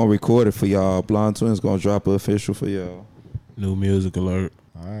 And we gonna record it for y'all. Blonde Twins gonna drop an official for y'all. New music alert.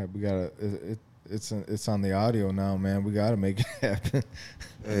 All right, we gotta. It's on the audio now, man. We gotta make it happen.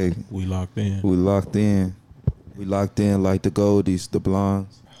 Hey, We locked in. we locked in. We locked in like the Goldies, the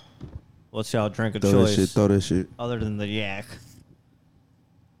Blondes. What's y'all drink of Throw choice that shit. Throw that shit. other than the yak?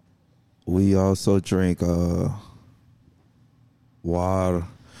 We also drink water.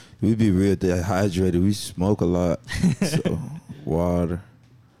 We be real dehydrated. We smoke a lot. So water.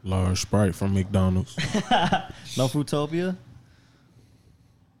 Large Sprite from McDonald's. No Fruitopia?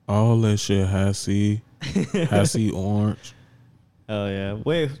 All that shit. Hassie orange. Oh yeah.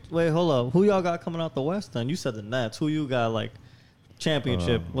 Wait, hold up. Who y'all got coming out the West then? You said the Nets. Who you got like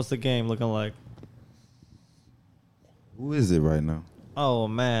championship? What's the game looking like? Who is it right now? Oh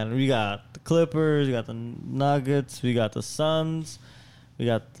man, we got the Clippers, we got the Nuggets, we got the Suns, we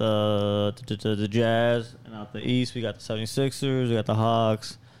got the Jazz, and out the East we got the 76ers, we got the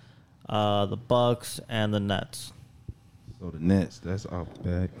Hawks, the Bucks, and the Nets. So the Nets. That's off the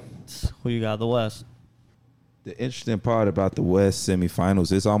back. Who you got the West? The interesting part about the West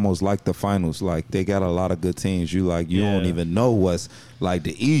semifinals, it's almost like the finals. Like they got a lot of good teams. You don't Yeah. even know what's like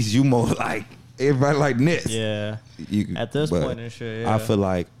the East. You more like everybody like Nets. Yeah. You, At this but point in shit, yeah. I feel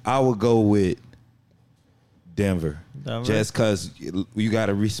like I would go with Denver. Denver? Just because you got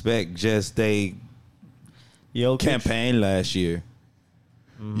to respect just they Jokic. campaign last year.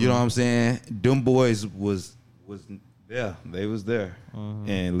 You know what I'm saying? Them boys was there. They was there.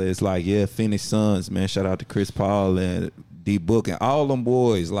 And it's like, yeah, Phoenix Suns, man. Shout out to Chris Paul and D Book and all them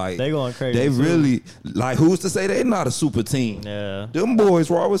boys. Like They going crazy, They too. really like who's to say they not a super team? Yeah. Them boys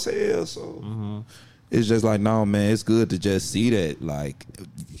raw as hell. So it's just like, no, man, it's good to just see that. Like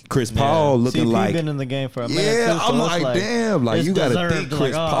Chris Paul looking CP like been in the game for a minute yeah, too, so I'm it's like, damn, like it's you gotta deserved. think Like,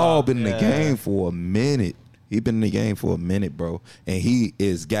 Chris oh, Paul been in the yeah. game for a minute. He been in the game for a minute, bro, and he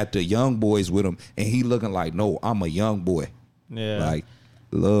is got the young boys with him, and he looking like, no, I'm a young boy. Yeah. Like,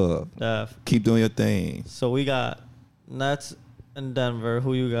 love, Def. keep doing your thing. So we got Nets and Denver.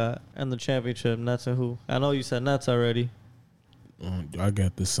 Who you got? And the championship, Nets and who? I know you said Nets already. I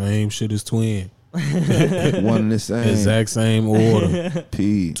got the same shit as Twin. One in the same. Exact same order.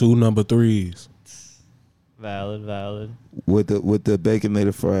 P 2 number 3s. Valid. with the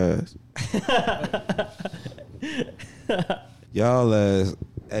baconated fries.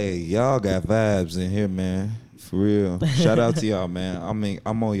 Y'all got vibes in here, man. For real. Shout out to y'all, man. I mean,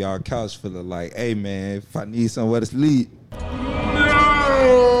 I'm on y'all couch feeling like, hey, man, if I need somewhere to sleep.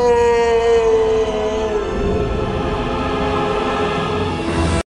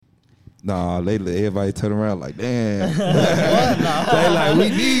 Nah, lately everybody turn around like, damn. They like, we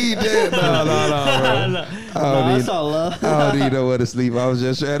need that. No, bro. That's all love. I don't even know where to sleep. I was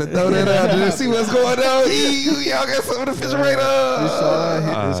just trying to throw that out there to see what's going on. Y'all got some in the refrigerator. You saw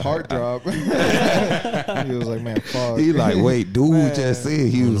that? His heart drop. He was like, man, fuck. He like, wait, dude just said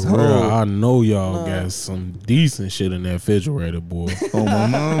he was Bro, I home. know y'all got some decent shit in that refrigerator, boy. Oh, my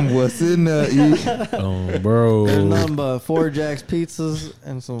mom, what's in there? There's Bro. nothing but 4 Jacks pizzas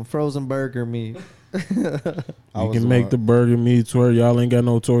and some frozen burger meat. You can make the burger meats where y'all ain't got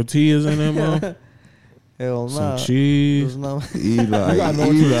no tortillas in them, man. Hell Some nah. cheese. There's no. He like, he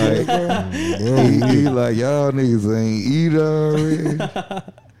like, y'all niggas ain't eat already.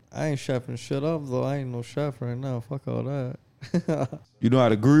 I ain't chefing shit up though. I ain't no chef right now. Fuck all that. You know how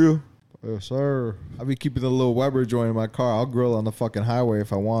to grill? Yes, sir. I be keeping the little Weber joint in my car. I'll grill on the fucking highway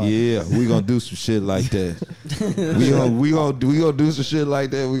if I want. Yeah, we gonna do some shit like that. we gonna do some shit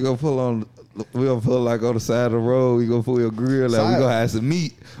like that. We gonna pull like on the side of the road. We gonna pull your grill out. We gonna have some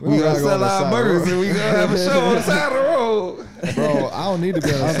meat. We don't gonna gotta go on sell the side our of the burgers road. and we gonna have a show on the side of the road. Bro, I don't need to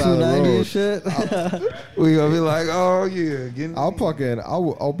be on the side of the 290 and road. shit. We gonna be like, oh yeah,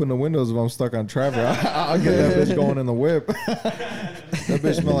 I'll open the windows if I'm stuck on traffic. I'll get that bitch going in the whip. That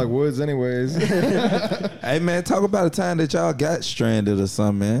bitch smell like woods, anyways. Hey man, talk about a time that y'all got stranded or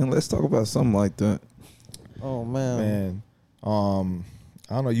something, man. Let's talk about something like that. Oh man. I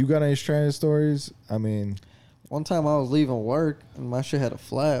don't know. You got any stranded stories? I mean, One time I was leaving work and my shit had a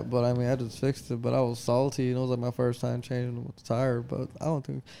flat, but I mean I just fixed it. But I was salty and it was like my first time changing the tire. But I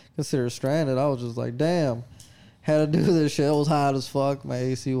don't consider it stranded. I was just like, damn, had to do this shit. It was hot as fuck. My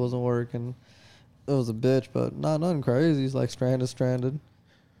AC wasn't working. It was a bitch, but not nothing crazy. It's like stranded.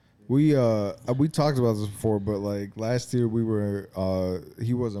 we talked about this before, but like last year we were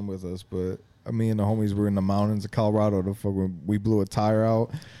he wasn't with us, but me and the homies were in the mountains of Colorado. We blew a tire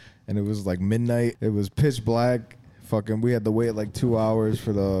out. And it was like midnight. It was pitch black. We had to wait like 2 hours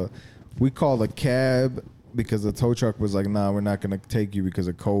we called a cab because the tow truck was like, nah, we're not going to take you because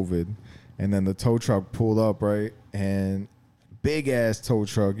of COVID. And then the tow truck pulled up, right? And big ass tow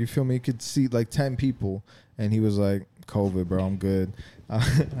truck. You feel me? You could seat like 10 people. And he was like, COVID, bro, I'm good. I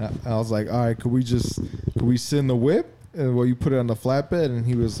was like, all right, could we sit in the whip? And you put it on the flatbed? And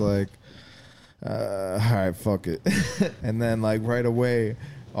he was like, all right, fuck it. And then like right away,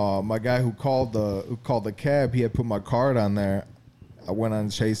 my guy who called the cab, he had put my card on there. I went on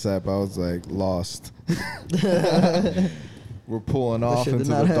Chase app. I was like, lost. We're pulling off into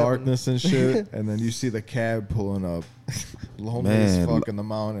the darkness and shit, and then you see the cab pulling up. Lonely as fuck in the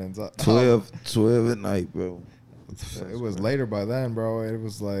mountains. 12 at night, bro. It was later by then, bro. It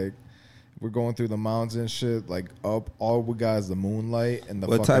was like we're going through the mountains and shit. Like up, all we got is the moonlight and the.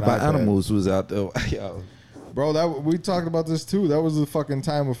 What type of animals was out there? Yo. Bro, we talked about this too. That was the fucking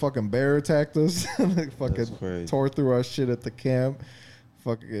time when fucking bear attacked us. Like fucking tore through our shit at the camp.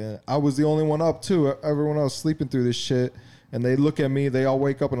 Fucking, I was the only one up too. Everyone else sleeping through this shit. And they look at me. They all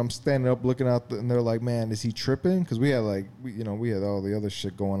wake up, and I'm standing up looking out, and they're like, "Man, is he tripping?" Because we had we had all the other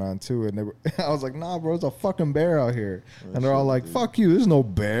shit going on too. And I was like, "Nah, bro, it's a fucking bear out here." And they're all like, "Fuck you, there's no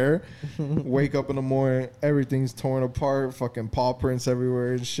bear." Wake up in the morning, everything's torn apart, fucking paw prints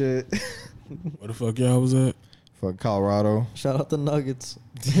everywhere and shit. Where the fuck y'all was at? Fuck Colorado. Shout out the Nuggets.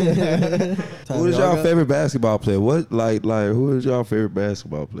 Who is y'all favorite basketball player? What like who is y'all favorite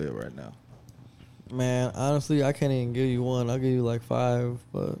basketball player right now? Man, honestly, I can't even give you one. I'll give you like 5,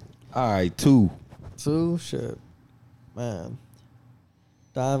 but All right, 2. 2, shit, man.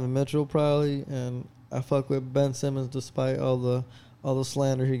 Donovan Mitchell probably, and I fuck with Ben Simmons despite all the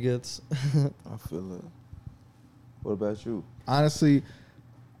slander he gets. I feel it. What about you? Honestly,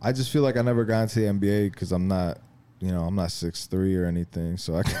 I just feel like I never got into the NBA because I'm not 6'3" or anything,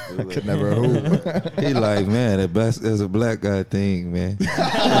 so I could never hoop. He like, man, that's a black guy thing, man.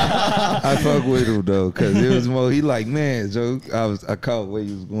 I fuck with him though, cause it was more. He like, man, Joe. I caught where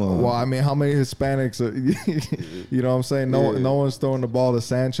he was going. Well, I mean, how many Hispanics? You know what I'm saying? No one's throwing the ball to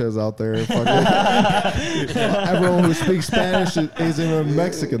Sanchez out there. Everyone who speaks Spanish is even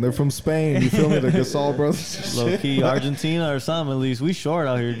Mexican. They're from Spain. You feel me? The Gasol brothers. Low key Argentina or something. At least we short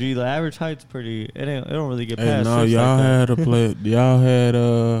out here. G, the average height's pretty. It don't really get past. No, y'all like had a play. Y'all had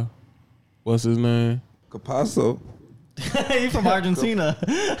what's his name? Capasso. You from Argentina?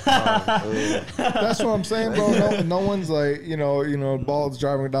 That's what I'm saying, bro. No one's like, balls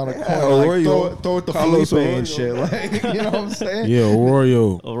driving down a corner, like, throw it to Felipe and shit. Like, you know what I'm saying? Yeah,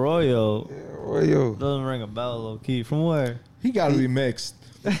 Arroyo. Arroyo. Doesn't ring a bell, low key. From where? He got to be mixed.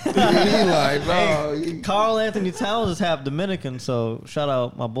 He like, no. Carl Anthony Towns is half Dominican, so shout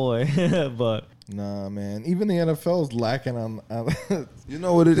out my boy. But nah, man. Even the NFL is lacking on. You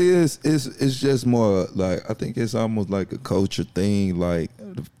know what it is? It's just more like, I think it's almost like a culture thing. Like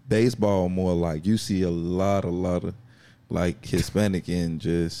baseball, more like you see a lot of like Hispanic and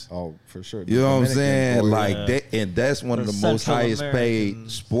just. Oh, for sure. You know what I'm saying? Like yeah. that, and that's one of the most Central highest paid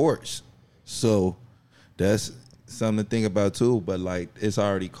Americans. sports. So that's something to think about too. But like it's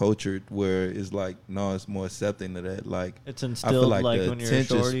already cultured where it's like, no, it's more accepting of that. Like it's I feel instilled like like the when you're a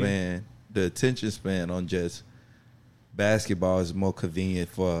attention shorty. span. The attention span on just basketball is more convenient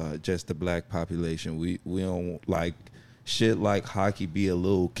for just the black population. We don't like shit like hockey be a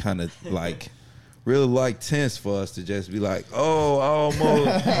little kind of like really like tense for us to just be like, oh,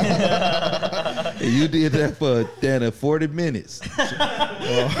 almost. And you did that for 40 minutes.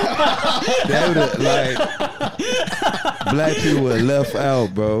 That would like black people would left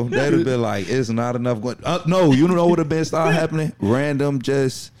out, bro. That would been like, it's not enough going. No, you know what would have been start happening? Random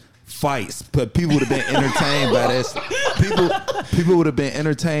just fights, but people would have been entertained by this. People would have been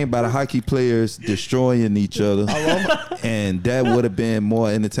entertained by the hockey players destroying each other, and that would have been more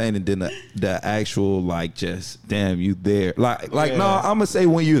entertaining than the actual like just damn you there. Like no, I'm gonna say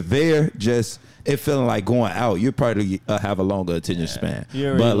when you're there, just it feeling like going out. You probably have a longer attention span,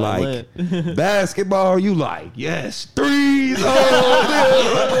 You're already but like basketball, you like yes 3. Chinese.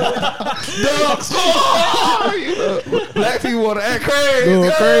 Oh, ducks. Oh, you know, black people want to act crazy.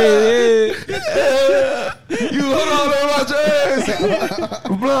 Going crazy. Yeah. You hold on to my jersey.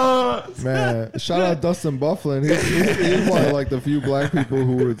 Blood. Man, shout out Dustin Bufflin. He's one of like the few black people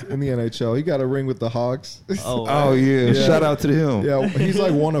who was in the NHL. He got a ring with the Hawks. Oh, Oh yeah. Shout out to him. Yeah, he's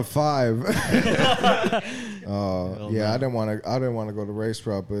like one of 5. Yeah, I didn't want to go the race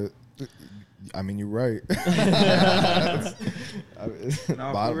route, but I mean, you're right.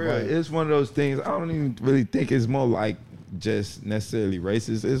 No, for real, it's one of those things. I don't even really think it's more like just necessarily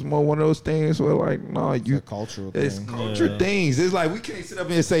racist. It's more one of those things where like, no, It's a cultural it's thing. culture things. It's like we can't sit up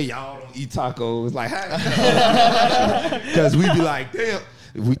here and say y'all don't eat tacos. Like, because we be like, damn.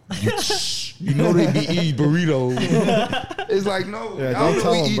 You know they be eating burritos. It's like, no, Yeah, y'all don't know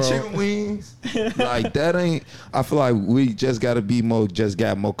tell we 'em, eat bro. chicken wings. Like that ain't. I feel like we just got to be more, just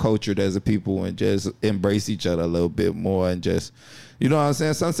got more cultured as a people and just embrace each other a little bit more and just, you know what I'm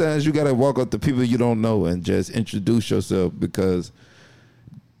saying? Sometimes you got to walk up to people you don't know and just introduce yourself because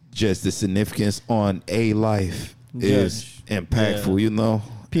just the significance on a life is impactful, you know?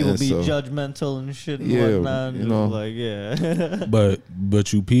 People And be so- judgmental and shit and Yeah, whatnot. you know. Like, yeah.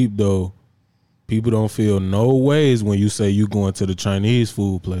 But you peep though, people don't feel no ways when you say you going to the Chinese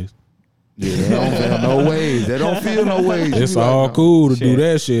food place. Yeah, they don't feel no ways. They don't feel no ways. It's You like, all no. cool to do Shit.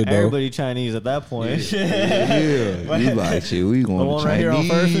 that shit though. Everybody Chinese at that point. Yeah, you like shit. We The going one to right here on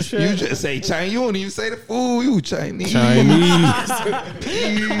Chinese. First and shit? You just say Chinese. You don't even say the food. You Chinese.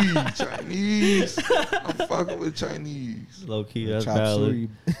 Chinese. I'm fucking with Chinese. Low key, that's Chop valid.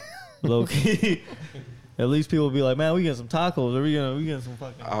 suey. Low key. At least people be like, man, we getting some tacos, or we getting some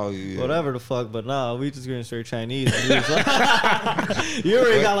fucking Oh yeah. whatever the fuck. But nah, we just getting straight Chinese. And you just like- you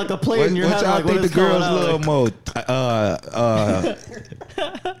already got like a plate in your What hand. y'all Like, think what the is going girls on? love more?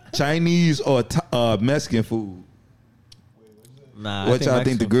 Chinese or Mexican food? Nah, What y'all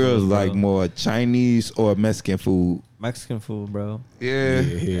think the Mexican girls food, bro. like more? Chinese or Mexican food? Mexican food, bro. Yeah.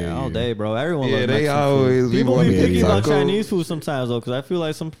 Yeah, all day, bro. Everyone Yeah, loves they Mexican always food. be People wanting be to picky get about tacos. Chinese food sometimes though, because I feel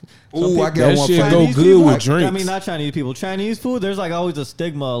like some Ooh, people, I got That one. shit for go you. Chinese good people- with drinks. I mean, not Chinese people. Chinese food, there's like always a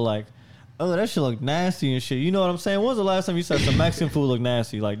stigma like, oh, that shit look nasty and shit. You know what I'm saying? When was the last time you said some Mexican food look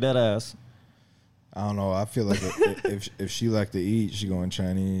nasty? Like, dead ass. I don't know. I feel like if she like to eat, she going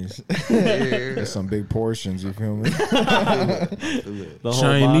Chinese. There's some big portions. You feel me? The whole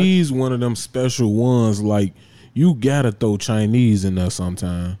Chinese one of them special ones like you gotta throw Chinese in there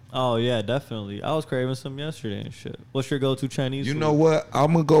sometime. box. Oh, yeah, definitely. I was craving some yesterday and shit. What's your go-to Chinese You food? know what?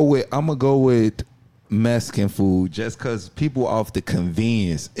 I'm gonna go with Mexican food just cause people off the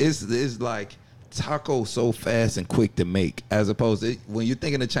convenience. It's like taco so fast and quick to make, as opposed to when you're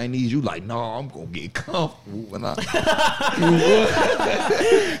thinking of Chinese, you like, no, I'm gonna get comfortable when I.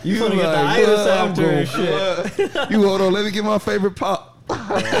 you gonna get the itis "What? I'm after gonna- and shit." what?" You hold on, let me get my favorite pop.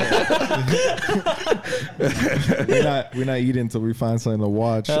 we're not eating until we find something to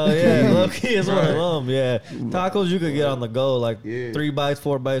watch. Hell yeah, low-key is one of them. Yeah, tacos you could get on the go, like 3 bites,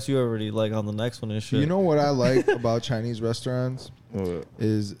 4 bites. You already like on the next one and shit. You know what I like about Chinese restaurants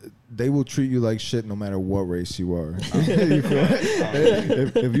is they will treat you like shit no matter what race you are. You feel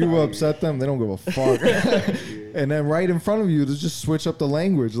me? If you upset them, they don't give a fuck. And then right in front of you, they just switch up the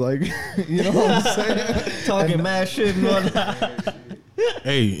language. Like, you know what I'm saying? talking mad shit and whatnot.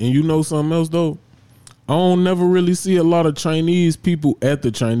 Hey, and you know something else though? I don't never really see a lot of Chinese people at the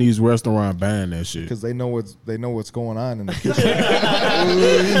Chinese restaurant buying that shit. Because they know what's going on in the kitchen.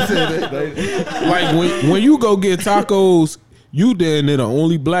 Like when you go get tacos, you damn near the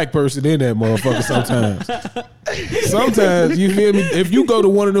only black person in that motherfucker sometimes. Sometimes, you feel me? If you go to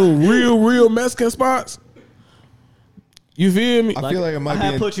one of those real Mexican spots, you feel me? I feel like it I might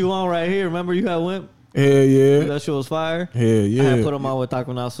had be. put you on right here. Remember you had went? Hell yeah. That shit was fire. Hell I had yeah. put him on with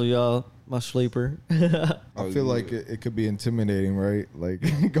Taco Naso, y'all. My sleeper. I feel like it could be intimidating, right? Like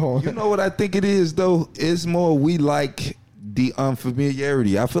going. You know what I think it is though? It's more we like the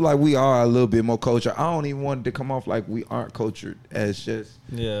unfamiliarity. I feel like we are a little bit more cultured. I don't even want it to come off like we aren't cultured as just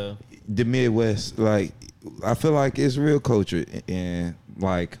Yeah. the Midwest. Like I feel like it's real cultured and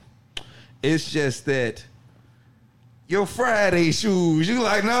like it's just that your Friday shoes. You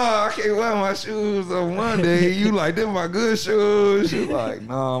like, no, I can't wear my shoes on Monday. You like, them my good shoes. You like,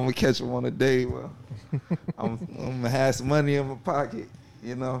 no, I'm gonna catch them on a day. Well, I'm gonna have some money in my pocket,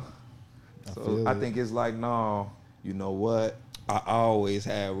 you know. So feel I it. think it's like, no, you know what? I always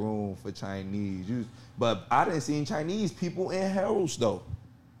had room for Chinese. But I didn't see Chinese people in Harold's though.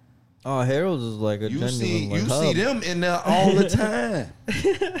 Oh, Harold's is like a You genuine see, like, you hub. see them in there all the time.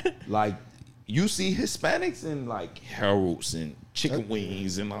 Like you see Hispanics in like Harold's and chicken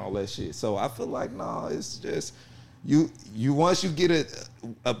wings and all that shit. So I feel like no, it's just you once you get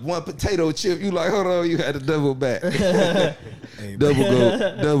a one potato chip, you like, hold on, you had to double back. Hey,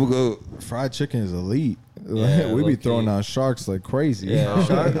 double go. fried chicken is elite. Yeah, We be low-key. throwing out sharks like crazy. Yeah,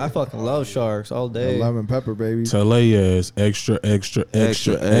 shark. I fucking love sharks all day. Lemon pepper, baby. Tell they ass extra, extra,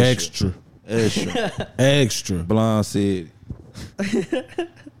 extra, Extra, extra, Extra. extra. Blonde said.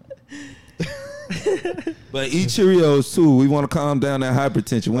 But eat Cheerios too. We want to calm down that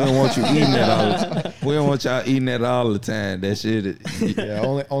hypertension. We don't want you eating that all the time. We don't want y'all eating that all the time. That shit. Yeah,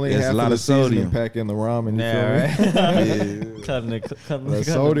 only There's half a lot of the of sodium. seasoning pack in the ramen. You Yeah, feel me? right. Yeah. cutting That it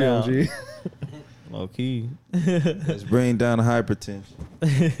sodium, down. G. Low key. Let's bring down the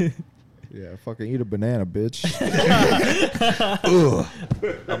hypertension. Yeah, fucking eat a banana, bitch. Ugh.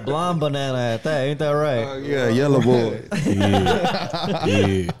 A blonde banana at that, ain't that right? Oh, yeah, yellow boy. Yeah,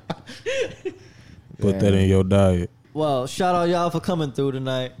 yeah. Put that in your diet. Well, shout out y'all for coming through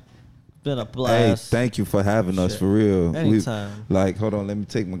tonight. Been a Hey, blast. thank you for having us Shit. for real. Anytime. Like, hold on, let me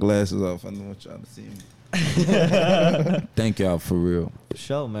take my glasses off. I don't want y'all to see me. Thank y'all for real. For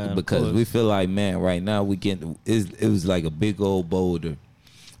sure, man. of Because course. we feel like, man, right now we getting it was like a big old boulder,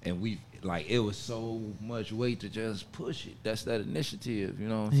 and we like it was so much weight to just push it. That's that initiative, you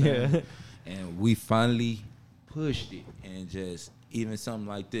know what I'm saying? Yeah. And we finally pushed it, and just even something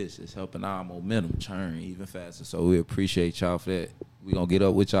like this is helping our momentum turn even faster. So we appreciate y'all for that. We gonna get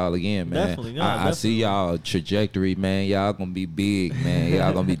up with y'all again, man. Definitely, no, I see y'all trajectory, man. Y'all gonna be big, man.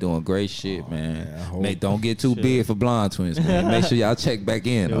 Y'all gonna be doing great shit, man. man, I hope. Man, don't get too Shit. big for Blonde Twins, man. Make sure y'all check back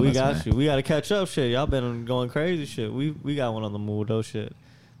in. Yeah, on we us, got man. you. We got to catch up, shit. Y'all been going crazy, shit. We got one on the move, though, shit.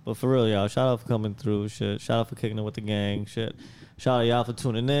 But for real, y'all, shout out for coming through, shit. Shout out for kicking it with the gang, shit. Shout out y'all for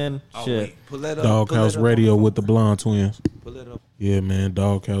tuning in, Oh, shit. wait. Pull that up. Doghouse Pull that up. Radio with the Blonde Twins. Pull it up. Yeah, man.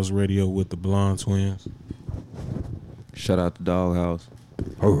 Doghouse Radio with the Blonde Twins. Shout out to Doghouse.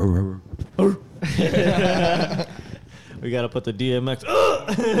 We got to put the DMX.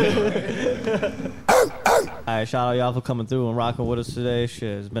 All right, shout out y'all for coming through and rocking with us today.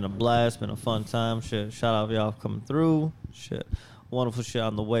 Shit, it's been a blast, been a fun time. Shit, shout out y'all for coming through. Shit, wonderful shit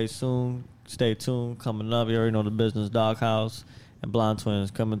on the way soon. Stay tuned. Coming up, you already know the business. Doghouse and Blonde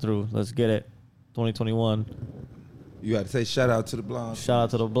Twins coming through. Let's get it. 2021. You got to say shout out to the Blonde. Shout out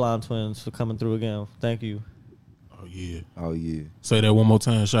to the Blonde Twins for coming through again. Thank you. Oh, yeah. Oh, yeah. Say that one more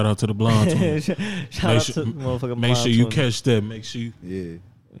time. Shout out to the Blonde Twins. Shout Make out sure- to motherfucking Make Blonde sure you Twins. catch that. Make sure you. Yeah.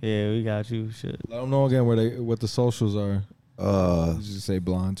 Yeah, we got you. Shit. Let them know again what the socials are. You just say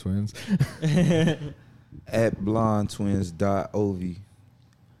Blonde Twins. At blondetwins.ov.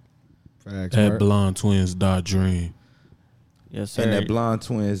 Facts. At Mark. blondetwins.dream. Yes, sir. And that Blonde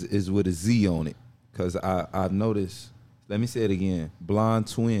Twins is with a Z on it. Because I've noticed, let me say it again. Blonde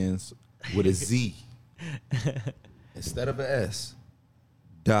Twins with a Z. Instead of an S.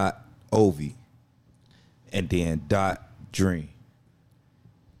 .ov. And then .dream.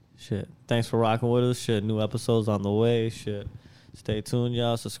 Shit. Thanks for rocking with us. Shit. New episodes on the way. Shit. Stay tuned,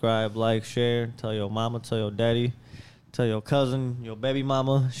 y'all. Subscribe, like, share. Tell your mama, tell your daddy, tell your cousin, your baby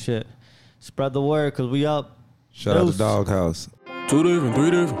mama. Shit. Spread the word, because we up. Shout out Deuce. to Doghouse. 2 different,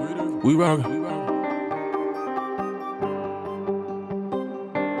 3 different. We rockin'.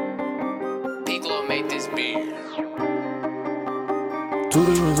 Piccolo made this beer. 2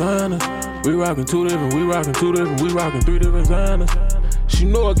 different Zionists. We rockin' 2 different. We rockin' 2 different. We rockin' 3 different Zionists. She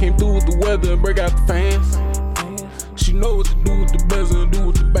know I came through with the weather and break out the fans. She know what to do with the bezel and do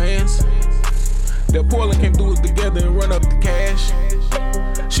with the bands. That Portland came through it together and run up the cash.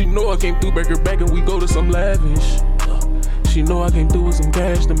 She know I came through, break her back and we go to some lavish. She know I came through with some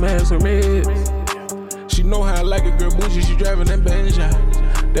cash to mask her meds. She know how I like a girl bougie, she driving that Benz,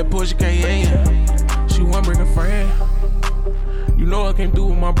 that Porsche Cayenne. She wanna bring a friend. You know I came through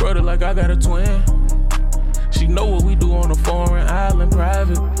with my brother like I got a twin. She know what we do on a foreign island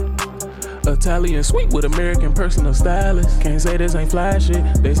private. Italian sweet with American personal stylist. Can't say this ain't fly shit.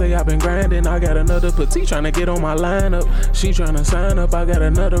 They say I've been grinding. I got another petite tryna get on my lineup. She tryna sign up. I got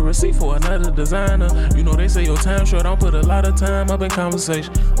another receipt for another designer. You know they say your time short. Don't put a lot of time up in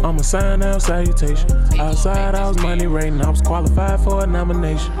conversation. I'ma sign out salutation. Outside I was money rating. I was qualified for a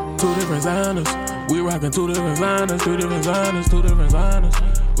nomination. 2 different Zionists. We rockin' 2 different Zionists. 3 different Zionists. 2 different Zionists.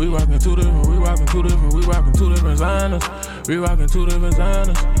 We rockin' 2 different. We rockin' 2 different. We rockin' 2 different Zionists. We rockin' 2 different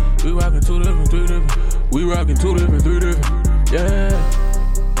Zionists. We rockin' 2 different, 3 different. We rockin' 2 different, 3 different. Yeah.